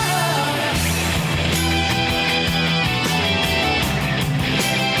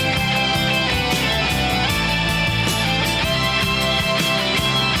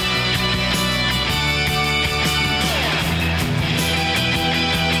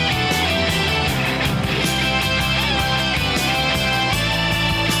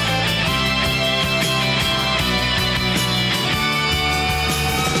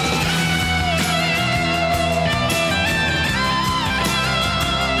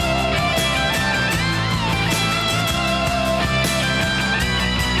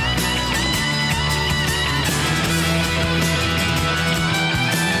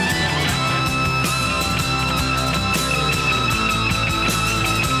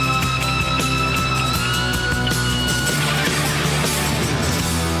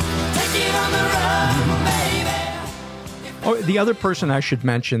 Oh, the other person I should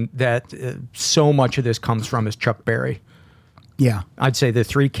mention that so much of this comes from is Chuck Berry. Yeah. I'd say the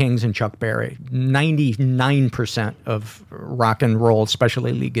Three Kings and Chuck Berry. 99% of rock and roll,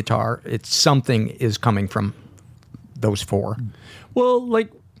 especially lead guitar, something is coming from those four. Well,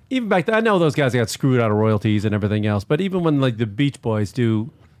 like, even back then, I know those guys got screwed out of royalties and everything else, but even when, like, the Beach Boys do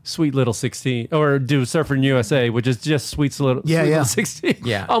Sweet Little 16, or do Surfing USA, which is just Sweet Little 16,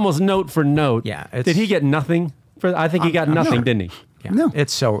 Yeah. almost note for note. Yeah, Did he get nothing? I think he got nothing, sure. didn't he? Yeah. No.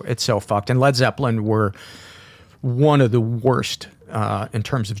 It's so fucked. And Led Zeppelin were one of the worst in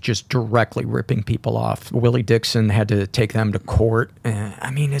terms of just directly ripping people off. Willie Dixon had to take them to court. I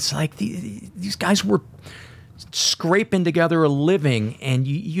mean, it's like these guys were scraping together a living, and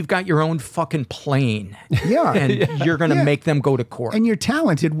you've got your own fucking plane. Yeah. And you're going to Yeah. make them go to court. And you're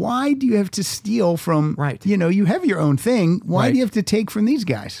talented. Why do you have to steal from, Right. You have your own thing. Why Right. do you have to take from these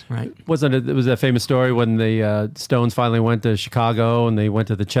guys? right? It was that famous story when the Stones finally went to Chicago and they went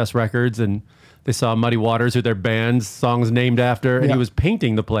to the Chess Records and they saw Muddy Waters, who their band's songs named after, and Yeah. he was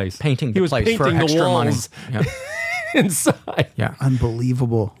painting the place. Painting he the was place painting for the extra money. walls. Yeah. inside. Yeah.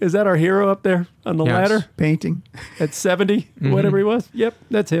 Unbelievable. Is that our hero up there on the Yes. ladder Painting. at 70, whatever he was? Yep,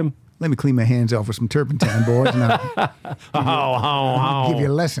 that's him. Let me clean my hands off with some turpentine, boys, and I'll give you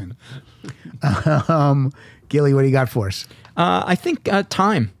a lesson. Gilly, what do you got for us? I think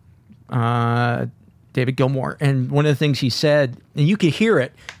Time, David Gilmour. And one of the things he said, and you could hear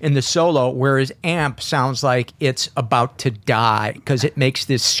it in the solo, where his amp sounds like it's about to die because it makes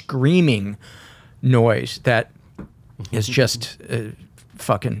this screaming noise that is just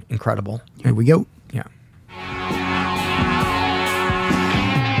fucking incredible. Here we go. Yeah.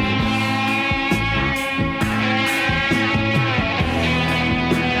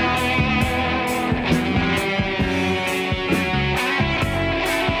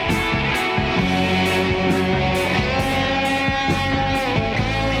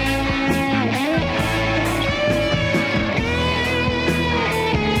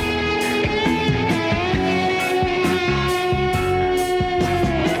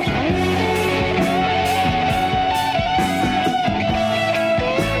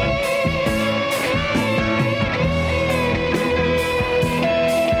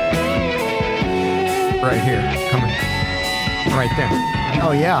 Right here, coming right there.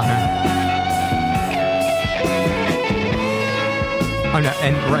 Oh, yeah. Oh, no,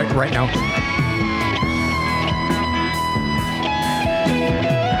 and right now.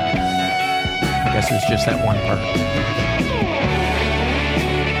 I guess it's just that one part.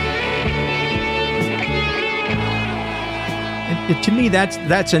 To me,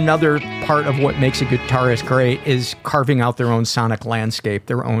 that's another part of what makes a guitarist great is carving out their own sonic landscape,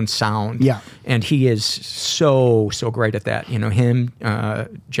 their own sound. Yeah. And he is so great at that. You know, him,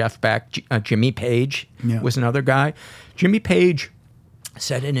 Jeff Beck, Jimmy Page Yeah. was another guy. Jimmy Page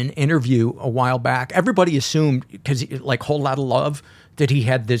said in an interview a while back, everybody assumed, because like Whole Lotta Love, that he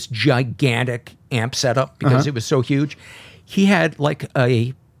had this gigantic amp setup because it was so huge. He had like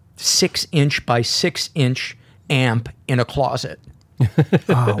a 6-inch by 6-inch amp in a closet.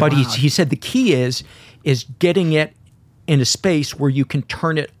 But he said the key is getting it in a space where you can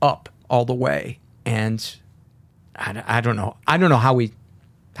turn it up all the way. And I don't know. I don't know how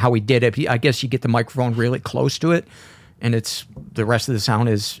he did it. I guess you get the microphone really close to it, and it's the rest of the sound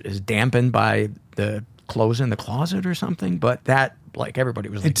is dampened by the clothes in the closet or something. But that, like, everybody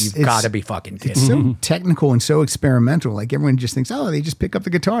was like, "You've got to be fucking kidding!" It's so technical and so experimental. Like, everyone just thinks, oh, they just pick up the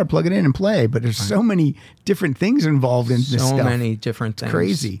guitar, plug it in, and play. But there's so many different things involved in this So stuff. many different things.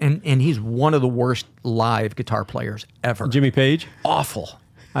 Crazy. And he's one of the worst live guitar players ever. Jimmy Page? Awful.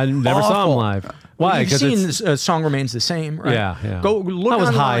 I never saw him Awful. live. Why? You've 'Cause seen it's- this, Song Remains the Same, right? Yeah. Go look I was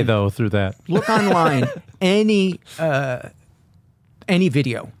online. high, though, through that. Look online. Any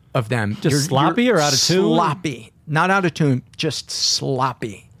video of them. Just sloppy or out of tune? Sloppy. Not out of tune, just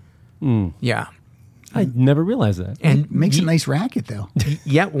sloppy. Yeah. I never realized that. And Makes a nice racket, though.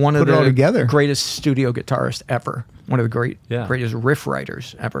 yet one of Put it all the together. greatest studio guitarists ever. One of the Yeah. greatest riff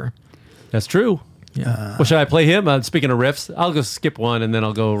writers ever. That's true. Yeah. Well, should I play him? Speaking of riffs, I'll go skip one and then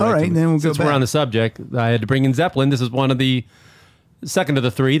I'll go right All right, to then we'll go since we're back. on the subject, I had to bring in Zeppelin. This is one of the second of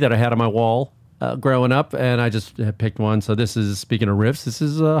the three that I had on my wall growing up, and I just had picked one. So this is, speaking of riffs, this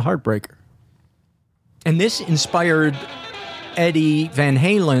is a Heartbreaker. And this inspired Eddie Van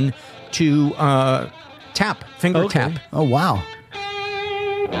Halen to finger tap. Oh, wow.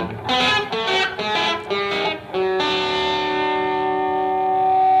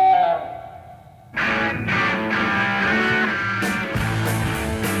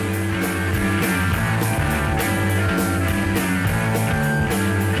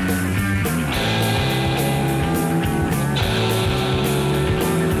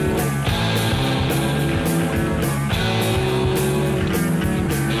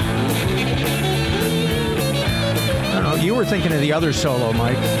 I don't know. You were thinking of the other solo,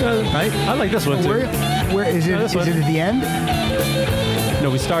 Mike, right? I like this one too. Where is it? this Is one. it at the end? No,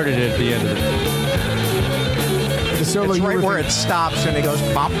 we started it at the end of it. The solo It's you right were where it stops and it goes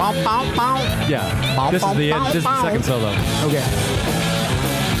bop, bop, bop, bop. Yeah. Bow, This is bow, the end. bow, This is the bow. second solo. Okay.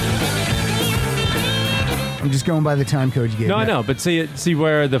 I'm just going by the time code you gave No, me. I know, but see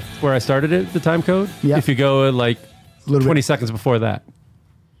where I started it, the time code? Yeah. If you go like Little 20 bit. seconds before that.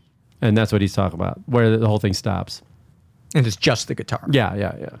 And that's what he's talking about, where the whole thing stops. And it's just the guitar.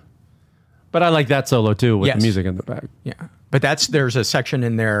 Yeah. But I like that solo too with Yes. the music in the back. Yeah. But there's a section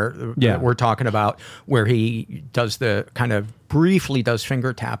in there Yeah. that we're talking about where he does briefly does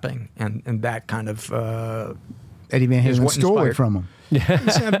finger tapping and that kind of Eddie Van is Halen what stole it inspired. from him.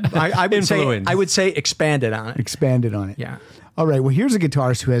 Influence. I would say expanded on it. Expanded on it. Yeah. All right. Well, here's a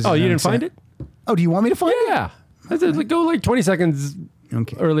guitarist who has. Oh, his you own didn't find sound. it? Oh, do you want me to find it? Yeah. Go like 20 seconds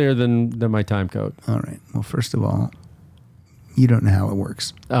Okay. earlier than my time code. All right. Well, first of all, You don't know how it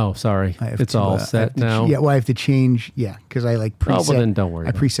works. Oh, sorry. I have It's to, all I have set to- now. Yeah, well, I have to change. Yeah, because I like preset. Oh, well, then don't worry I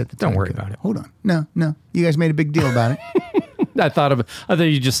about preset the time Don't worry code. about it. Hold on. No. You guys made a big deal about it. I thought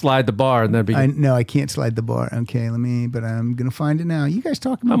you just slide the bar and that'd be. No, I can't slide the bar. Okay, but I'm going to find it now. You guys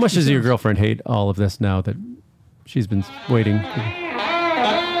talk about How much does your yourselves. girlfriend hate all of this now that she's been waiting?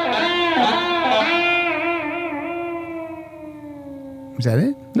 Is that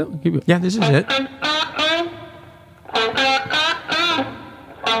it? No, keep it. Yeah, this is it.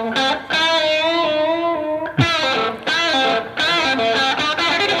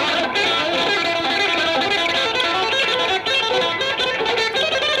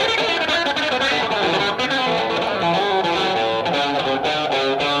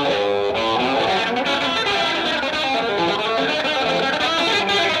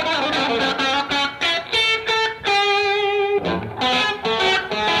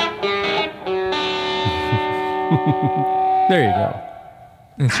 There you go.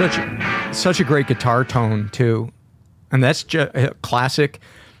 And such a great guitar tone too, and that's just a classic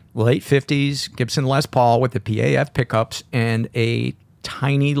late '50s Gibson Les Paul with the PAF pickups and a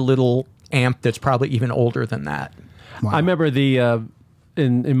tiny little amp that's probably even older than that. I remember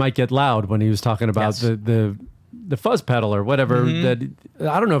in Might Get Loud when he was talking about Yes. the fuzz pedal or whatever that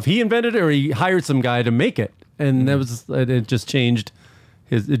I don't know if he invented it or he hired some guy to make it, and that was it. Just changed.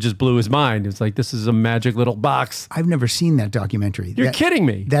 It just blew his mind. It's like, this is a magic little box. I've never seen that documentary. You're kidding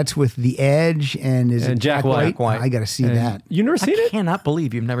me. That's with The Edge and is And it Jack White. Jack White. I got to see And that. You never seen I it? cannot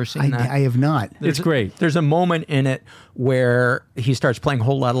believe you've never seen that. I have not. It's great. There's a moment in it where he starts playing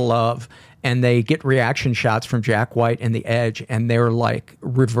Whole Lotta Love, and they get reaction shots from Jack White and The Edge, and they're like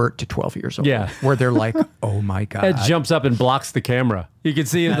revert to 12 years old. Yeah. Where they're like, oh my God. Ed jumps up and blocks the camera. You can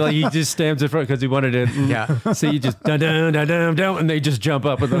see him, like he just stands in front because he wanted to. Yeah. See, you just dun dun dun dun dun, and they just jump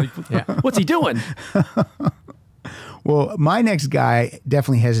up and they're like, Yeah. what's he doing? Well, my next guy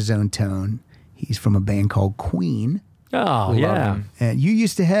definitely has his own tone. He's from a band called Queen. Oh yeah. him. And you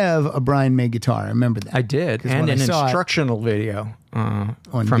used to have a Brian May guitar. I remember that. I did. 'Cause And when an I saw it instructional video on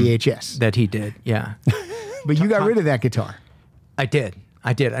from VHS. that he did. Yeah. But you got rid of that guitar. I did.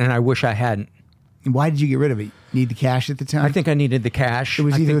 And I wish I hadn't. And why did you get rid of it? Need the cash at the time? I think I needed the cash. it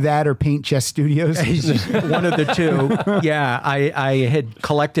was I either think that or Paint Chest Studios. one of the two. Yeah, I had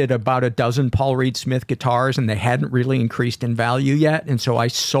collected about a dozen Paul Reed Smith guitars, and they hadn't really increased in value yet. And so I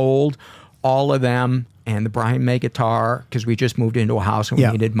sold all of them and the Brian May guitar because we just moved into a house and we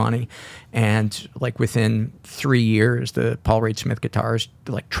Yeah. needed money. And like within 3 years, the Paul Reed Smith guitars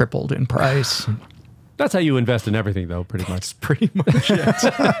like tripled in price. That's how you invest in everything, though, pretty much. Pretty much it.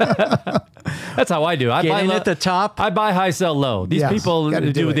 That's how I do. I Get buy in low, at the top. I buy high, sell low. These Yes, people gotta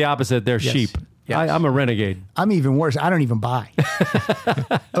do do it. the opposite. They're Yes. sheep. Yes. I'm a renegade. I'm even worse. I don't even buy.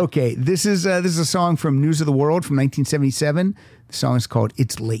 Okay, this is a song from News of the World from 1977. The song is called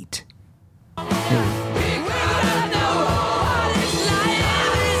 "It's Late."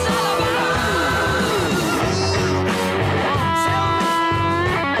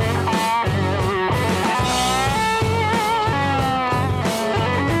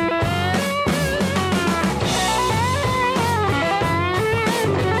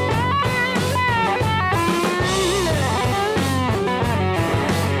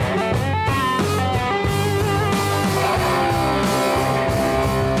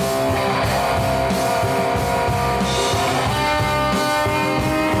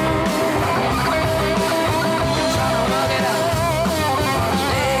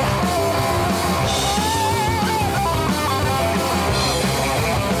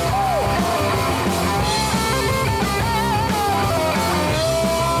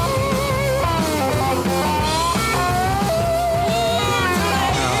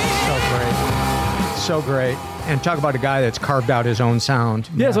 So great. And talk about a guy that's carved out his own sound.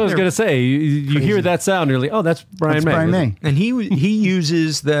 Yeah, that's what I was going to say. You hear that sound, you're like, oh, that's Brian That's May. Brian May. And he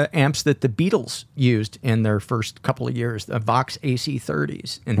uses the amps that the Beatles used in their first couple of years, the Vox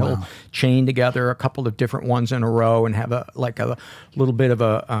AC30s, and he'll chain together a couple of different ones in a row and have a little bit of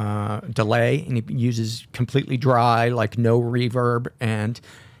a delay, and he uses completely dry, like no reverb, and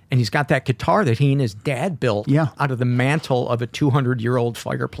he's got that guitar that he and his dad built out of the mantle of a 200-year-old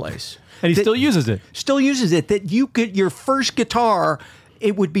fireplace. And he still uses it. Still uses it. That you could, your first guitar,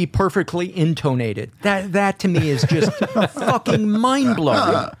 it would be perfectly intonated. That to me is just fucking mind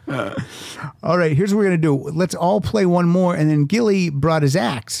blowing. All right, here's what we're gonna do. Let's all play one more, and then Gilly brought his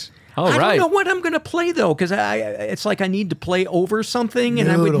axe. Oh, I right. don't know what I'm going to play though, because it's like I need to play over something,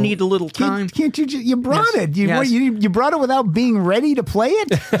 and I would need a little time. Can't you? You brought Yes. it. You, Yes. you brought it without being ready to play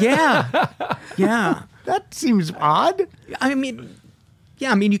it. Yeah, yeah. That seems odd. I mean,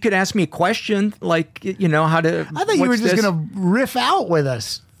 Yeah, I mean, you could ask me a question like, how to. I thought you were just going to riff out with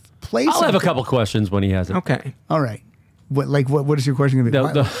us. Play I'll have a something. couple questions when he has it. Okay. All right. What is your question going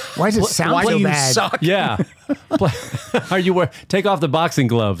to be? Why does it sound Why so do you bad? suck? Yeah. Are you take off the boxing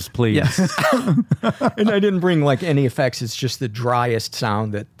gloves, please? Yes. And I didn't bring like any effects. It's just the driest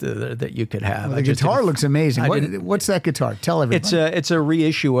sound that you could have. Well, the guitar looks amazing. What's that guitar? Tell everybody. It's a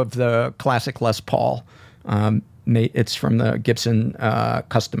reissue of the classic Les Paul. It's from the Gibson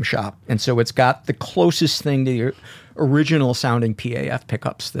Custom Shop, and so it's got the closest thing to your original sounding PAF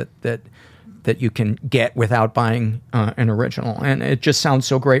pickups that you can get without buying an original, and it just sounds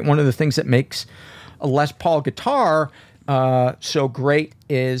so great. One of the things that makes a Les Paul guitar so great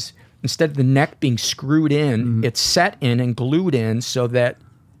is instead of the neck being screwed in, it's set in and glued in so that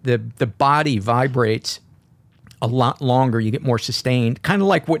the body vibrates a lot longer. You get more sustained, kind of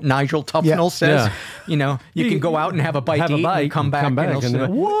like what Nigel Tufnell says. Yeah. You can go out and have a bite to eat and come back.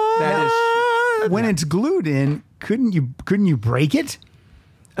 When it's glued in, couldn't you break it?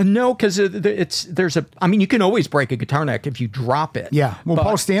 No, because you can always break a guitar neck if you drop it. Yeah. Well,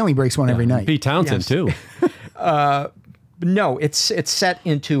 Paul Stanley breaks one every night. Pete Townsend too. No, it's set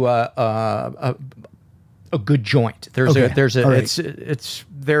into a good joint.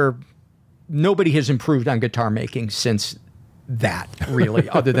 Nobody has improved on guitar making since that, really,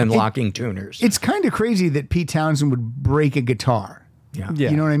 other than locking tuners. It's kind of crazy that Pete Townsend would break a guitar. Yeah.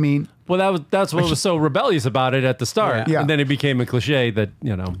 You know what I mean? Well, that's what was so rebellious about it at the start. Yeah. And then it became a cliche that,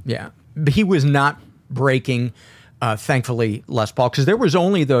 Yeah. But he was not breaking, thankfully, Les Paul, because there was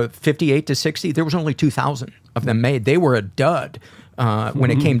only the 58 to 60, there was only 2,000 of them made. They were a dud when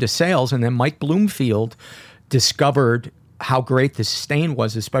it came to sales. And then Mike Bloomfield discovered how great the sustain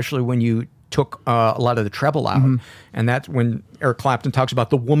was, especially when you took a lot of the treble out. And that's when Eric Clapton talks about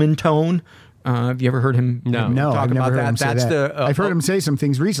the woman tone. Have you ever heard him No, talk I've never about heard him say that. I've heard him say some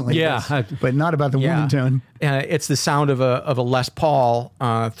things recently. Yeah. But not about the woman tone. It's the sound of a Les Paul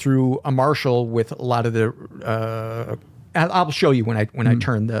through a Marshall with a lot of the. I'll show you when I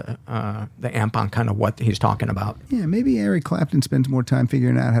turn the amp on, kind of what he's talking about. Yeah, maybe Eric Clapton spends more time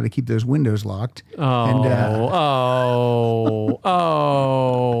figuring out how to keep those windows locked. Although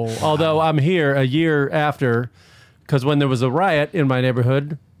I'm here a year after, because when there was a riot in my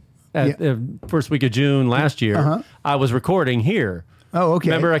neighborhood, first week of June last year, I was recording here. Oh, okay.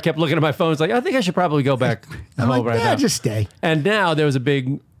 Remember, I kept looking at my phone. It's like, I think I should probably go back home right now. Just stay. And now there was a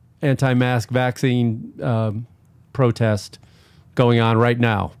big anti-mask vaccine protest going on right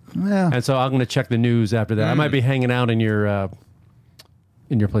now. Yeah. And so I'm going to check the news after that. I might be hanging out in your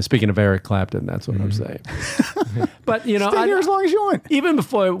place. Speaking of Eric Clapton, that's what I'm saying. But Stay here as long as you want. Even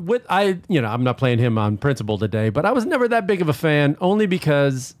before I'm not playing him on principle today, but I was never that big of a fan, only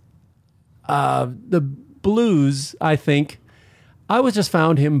because the blues, I think, I was just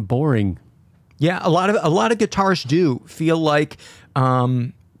found him boring. Yeah, a lot of guitarists do feel like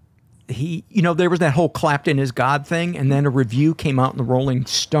there was that whole Clapton is God thing, and then a review came out in the Rolling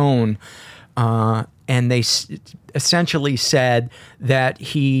Stone, and they essentially said that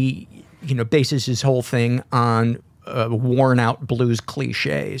he, bases his whole thing on worn out blues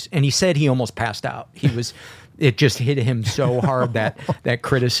cliches, and he said he almost passed out. It just hit him so hard that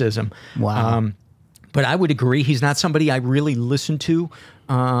criticism. Wow. But I would agree, he's not somebody I really listen to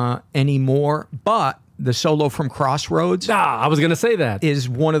anymore. But the solo from Crossroads, I was going to say that, is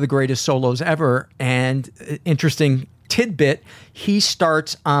one of the greatest solos ever. And interesting tidbit, he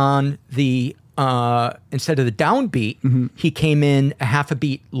starts on the instead of the downbeat, he came in a half a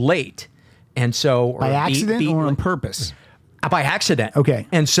beat late, and so by accident or on purpose. By accident. Okay.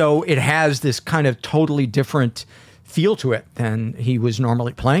 And so it has this kind of totally different feel to it than he was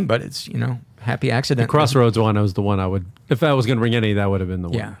normally playing, but it's, happy accident. The Crossroads one was the one I would, if I was going to bring any, that would have been the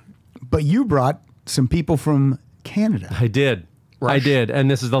one. Yeah. But you brought some people from Canada. I did. Rush. I did. And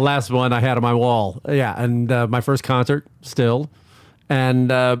this is the last one I had on my wall. Yeah. And my first concert still.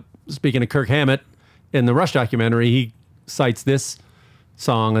 And speaking of Kirk Hammett, in the Rush documentary, he cites this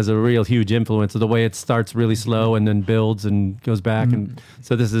song as a real huge influence of the way it starts really slow and then builds and goes back. And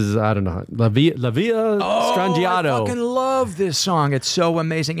so this is, I don't know, La Via Strangiato. I fucking love this song. It's so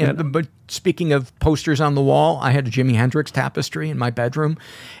amazing. And, but speaking of posters on the wall, I had a Jimi Hendrix tapestry in my bedroom,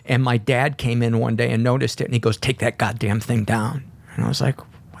 and my dad came in one day and noticed it, and he goes, "Take that goddamn thing down." And I was like,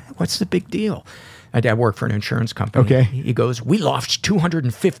 "What's the big deal?" My dad worked for an insurance company. Okay. He goes, "We lost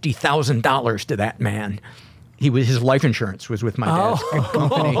 $250,000 to that man." His life insurance was with my dad's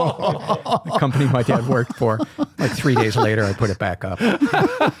company, the company my dad worked for. Like 3 days later, I put it back up.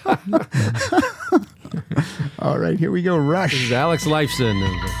 All right, here we go. Rush. This is Alex Lifeson.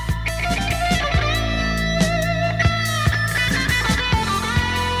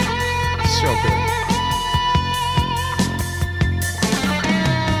 So good.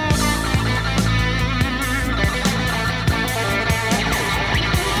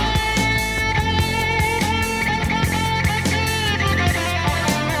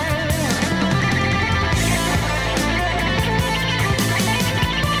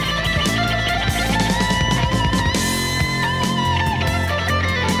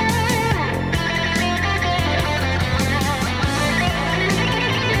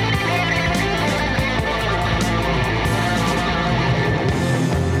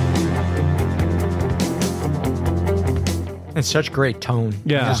 It's such great tone.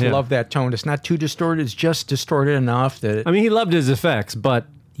 Yeah, I just yeah. love that tone. It's not too distorted. It's just distorted enough that, I mean, he loved his effects, but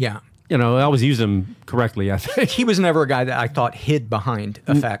yeah. you know, I always use them correctly. I think. He was never a guy that I thought hid behind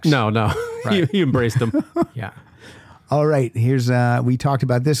effects. No, Right. he embraced them. Yeah. All right, here's we talked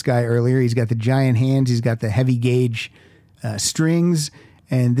about this guy earlier. He's got the giant hands. He's got the heavy gauge strings,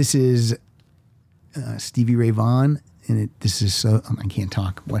 and this is Stevie Ray Vaughan. And this is so I can't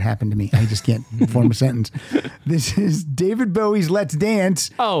talk. What happened to me? I just can't form a sentence. This is David Bowie's "Let's Dance."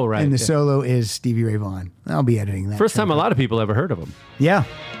 Oh, right, And the yeah. solo is Stevie Ray Vaughan. I'll be editing that. First time a lot of people ever heard of him. Yeah.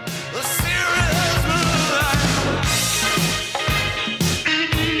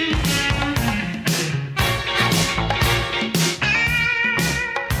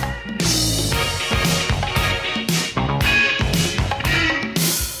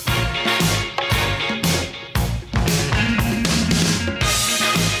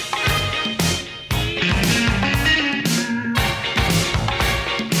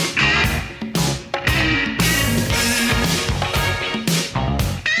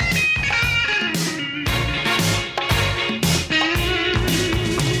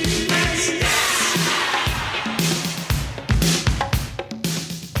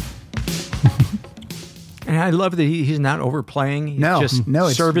 And I love that he's not overplaying. He's just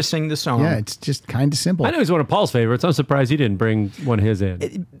it's servicing the song. Yeah, it's just kind of simple. I know he's one of Paul's favorites. I'm surprised he didn't bring one of his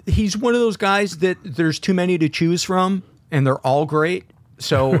in. He's one of those guys that there's too many to choose from, and they're all great.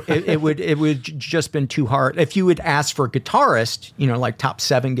 So it would just been too hard. If you would ask for a guitarist, you know, like top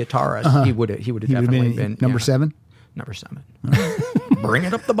 7 guitarist, he would have definitely been number 7. Number 7. Bring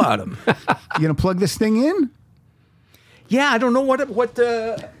it up the bottom. You gonna plug this thing in? Yeah, I don't know what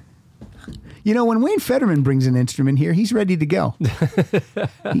the. You know, when Wayne Fetterman brings an instrument here, he's ready to go.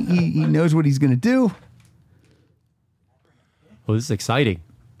 he knows what he's going to do. Well, this is exciting.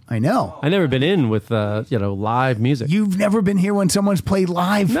 I know. I've never been in with live music. You've never been here when someone's played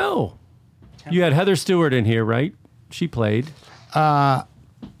live? No. You had Heather Stewart in here, right? She played.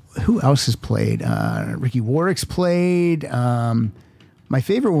 Who else has played? Ricky Warwick's played. My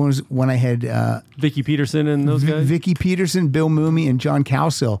favorite one was when I had Vicky Peterson and those guys. Vicky Peterson, Bill Mooney, and John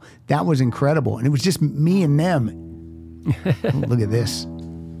Cowsill. That was incredible. And it was just me and them. Look at this.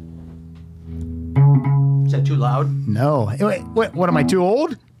 Is that too loud? No. Wait, what am I, too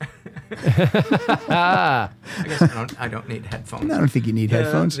old? I guess I don't need headphones. I don't think you need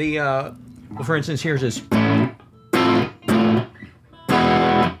headphones. Well, for instance, here's this.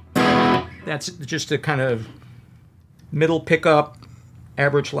 That's just a kind of middle pickup,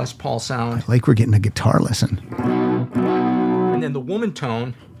 average Les Paul sound. Like we're getting a guitar lesson. And then the woman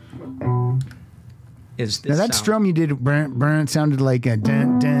tone is this Now that sound. strum you did, burn, sounded like a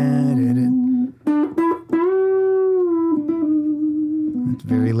dun, dun, dun, dun. It's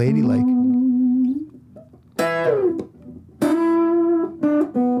very ladylike.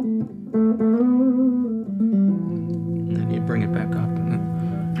 And then you bring it back up. And then...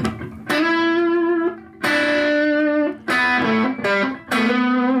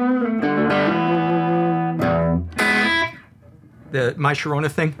 The My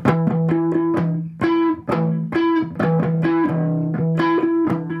Sharona thing.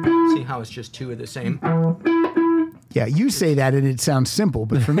 See how it's just two of the same? Yeah, you say that and it sounds simple,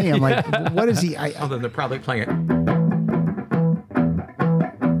 but for me, I'm like, what is he? Although they're probably playing it.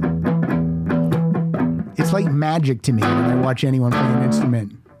 It's like magic to me when I watch anyone play an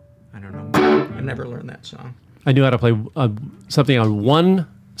instrument. I don't know. I never learned that song. I knew how to play something on one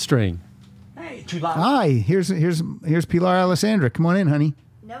string. Hey, too loud. Hi, here's Pilar Alessandra. Come on in, honey.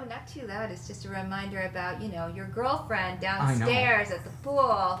 No, not too loud. It's just a reminder about, your girlfriend downstairs at the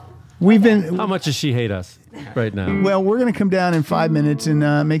pool. We've been. How much does she hate us right now? Well, we're gonna come down in 5 minutes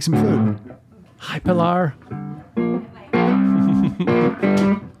and make some food. Hi, Pilar.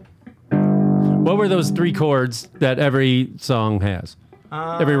 What were those 3 chords that every song has?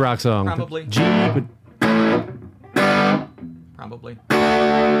 Every rock song. Probably. G. But Probably.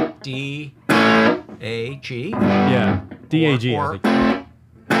 D, A, G. yeah. D A G. Or I think.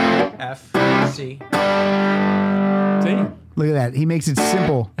 F, C. See? Look at that. He makes it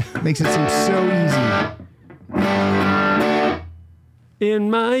simple. Makes it seem so easy.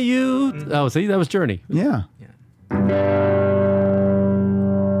 In my youth. Oh, see, that was Journey. Yeah.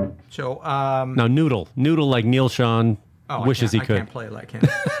 So, Now, Noodle like Neil Sean wishes he could. I can't play like him.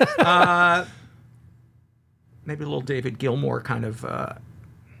 Maybe a little David Gilmour kind of.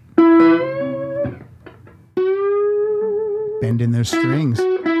 Bending those strings.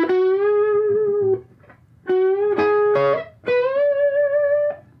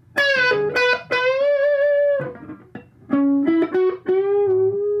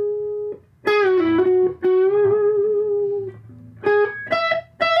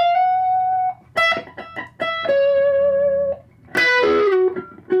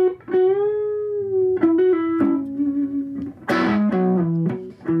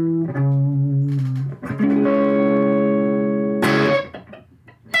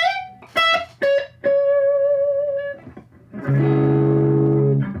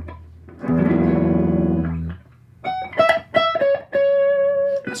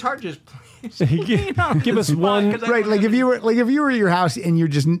 It's hard to just Give us one. Right, like if you were at your house and you're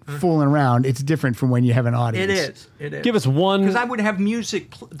just fooling around, it's different from when you have an audience. It is. Give us one. Because I would have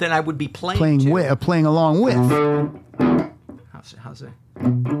music that I would be playing to. Playing along with. How's it? I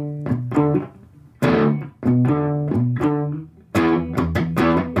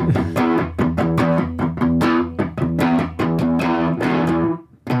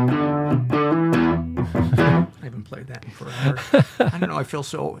haven't played that in forever. I don't know. I feel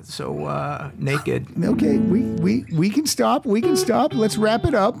so naked. Okay, we can stop. We can stop. Let's wrap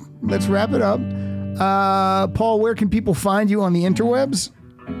it up. Paul, where can people find you on the interwebs?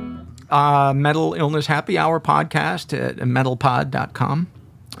 Mental Illness Happy Hour podcast at mentalpod.com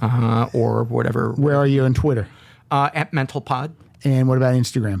or whatever. Where are you on Twitter? At mentalpod. And what about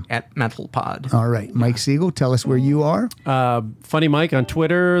Instagram? At mentalpod. All right. Mike Siegel, tell us where you are. Funny Mike on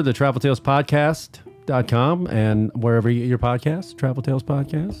Twitter, the Travel Tales Podcast.com, and wherever you get your podcast, Travel Tales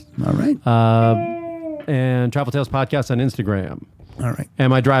Podcast. All right. And Travel Tales Podcast on Instagram. All right. And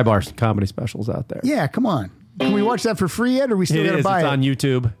my Dry Bar comedy specials out there. Yeah, come on. Can we watch that for free yet, or we still got to buy It's it? on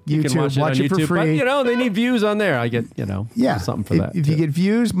YouTube. You can watch it on YouTube. for free. But, they need views on there. I get, something for that. If you get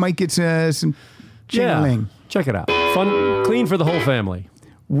views, Mike gets some ching-a-ling. Check it out. Fun, clean for the whole family.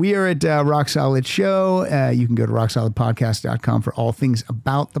 We are at Rock Solid Show. You can go to rocksolidpodcast.com for all things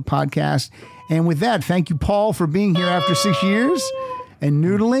about the podcast. And with that, thank you, Paul, for being here after 6 years and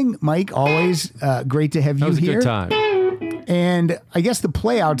noodling. Mike, always great to have you here. That was a good time. And I guess the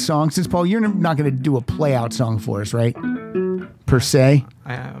play out song, since Paul, you're not going to do a play out song for us, right? Per se.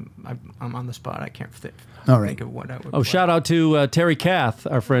 I'm on the spot. I can't think of what I would. Oh, shout out to Terry Kath,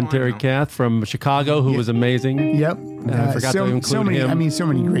 our friend Terry Kath from Chicago, who was amazing. Yep. I forgot to include him. I mean, so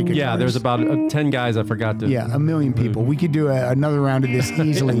many great guitarists. Yeah, there's about 10 guys I forgot to. Yeah, 1 million people. We could do another round of this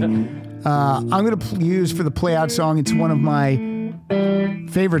easily. I'm going to use for the play out song. It's one of my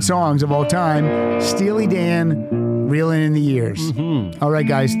favorite songs of all time. Steely Dan. Reeling in the Years. Mm-hmm. All right,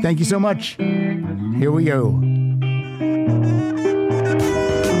 guys. Thank you so much. Here we go.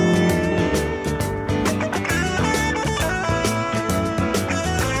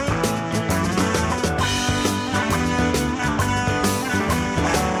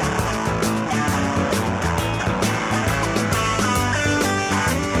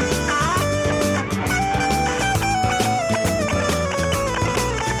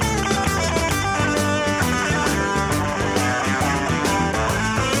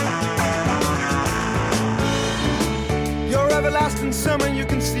 Summer, you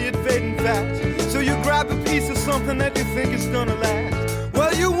can see it fading fast. So you grab a piece of something that you think is gonna last.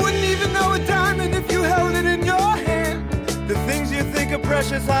 Well, you wouldn't even know a diamond if you held it in your hand. The things you think are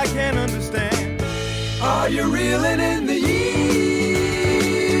precious, I can't understand. Are you reeling in the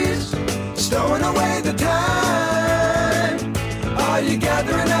years? Stowing away the time? Are you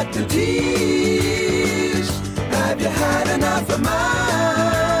gathering up the tears? Have you had enough of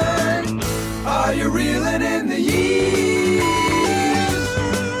mine? Are you reeling in the years?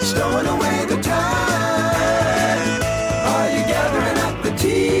 Stowing away the time? Are you gathering up the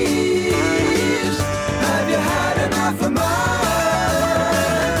tears? Have you had enough of mine?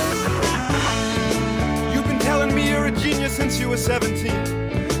 You've been telling me you're a genius since you were 17.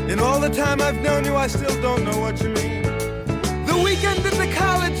 In all the time I've known you, I still don't know what you mean. The weekend in the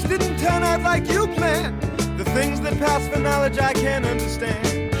college didn't turn out like you planned. The things that pass for knowledge I can't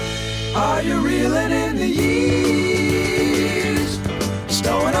understand. Are you reeling in the years?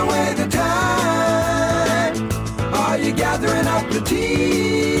 Stowing away the time? Are you gathering up the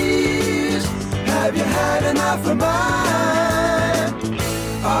tears? Have you had enough of mine?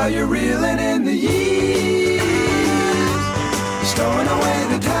 Are you reeling in the years?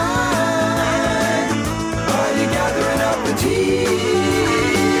 away the time? Are you gathering up the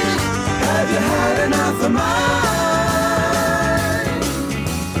tears? Have you had enough of mine?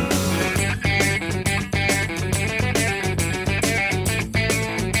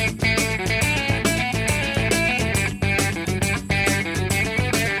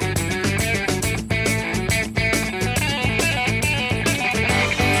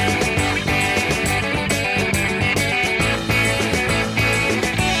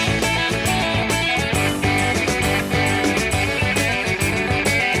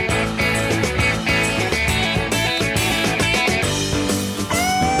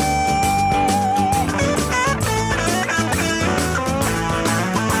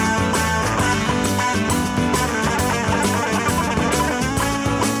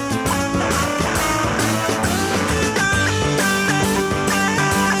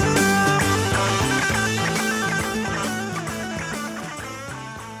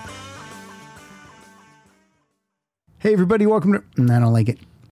 Hey, everybody, welcome to... I don't like it.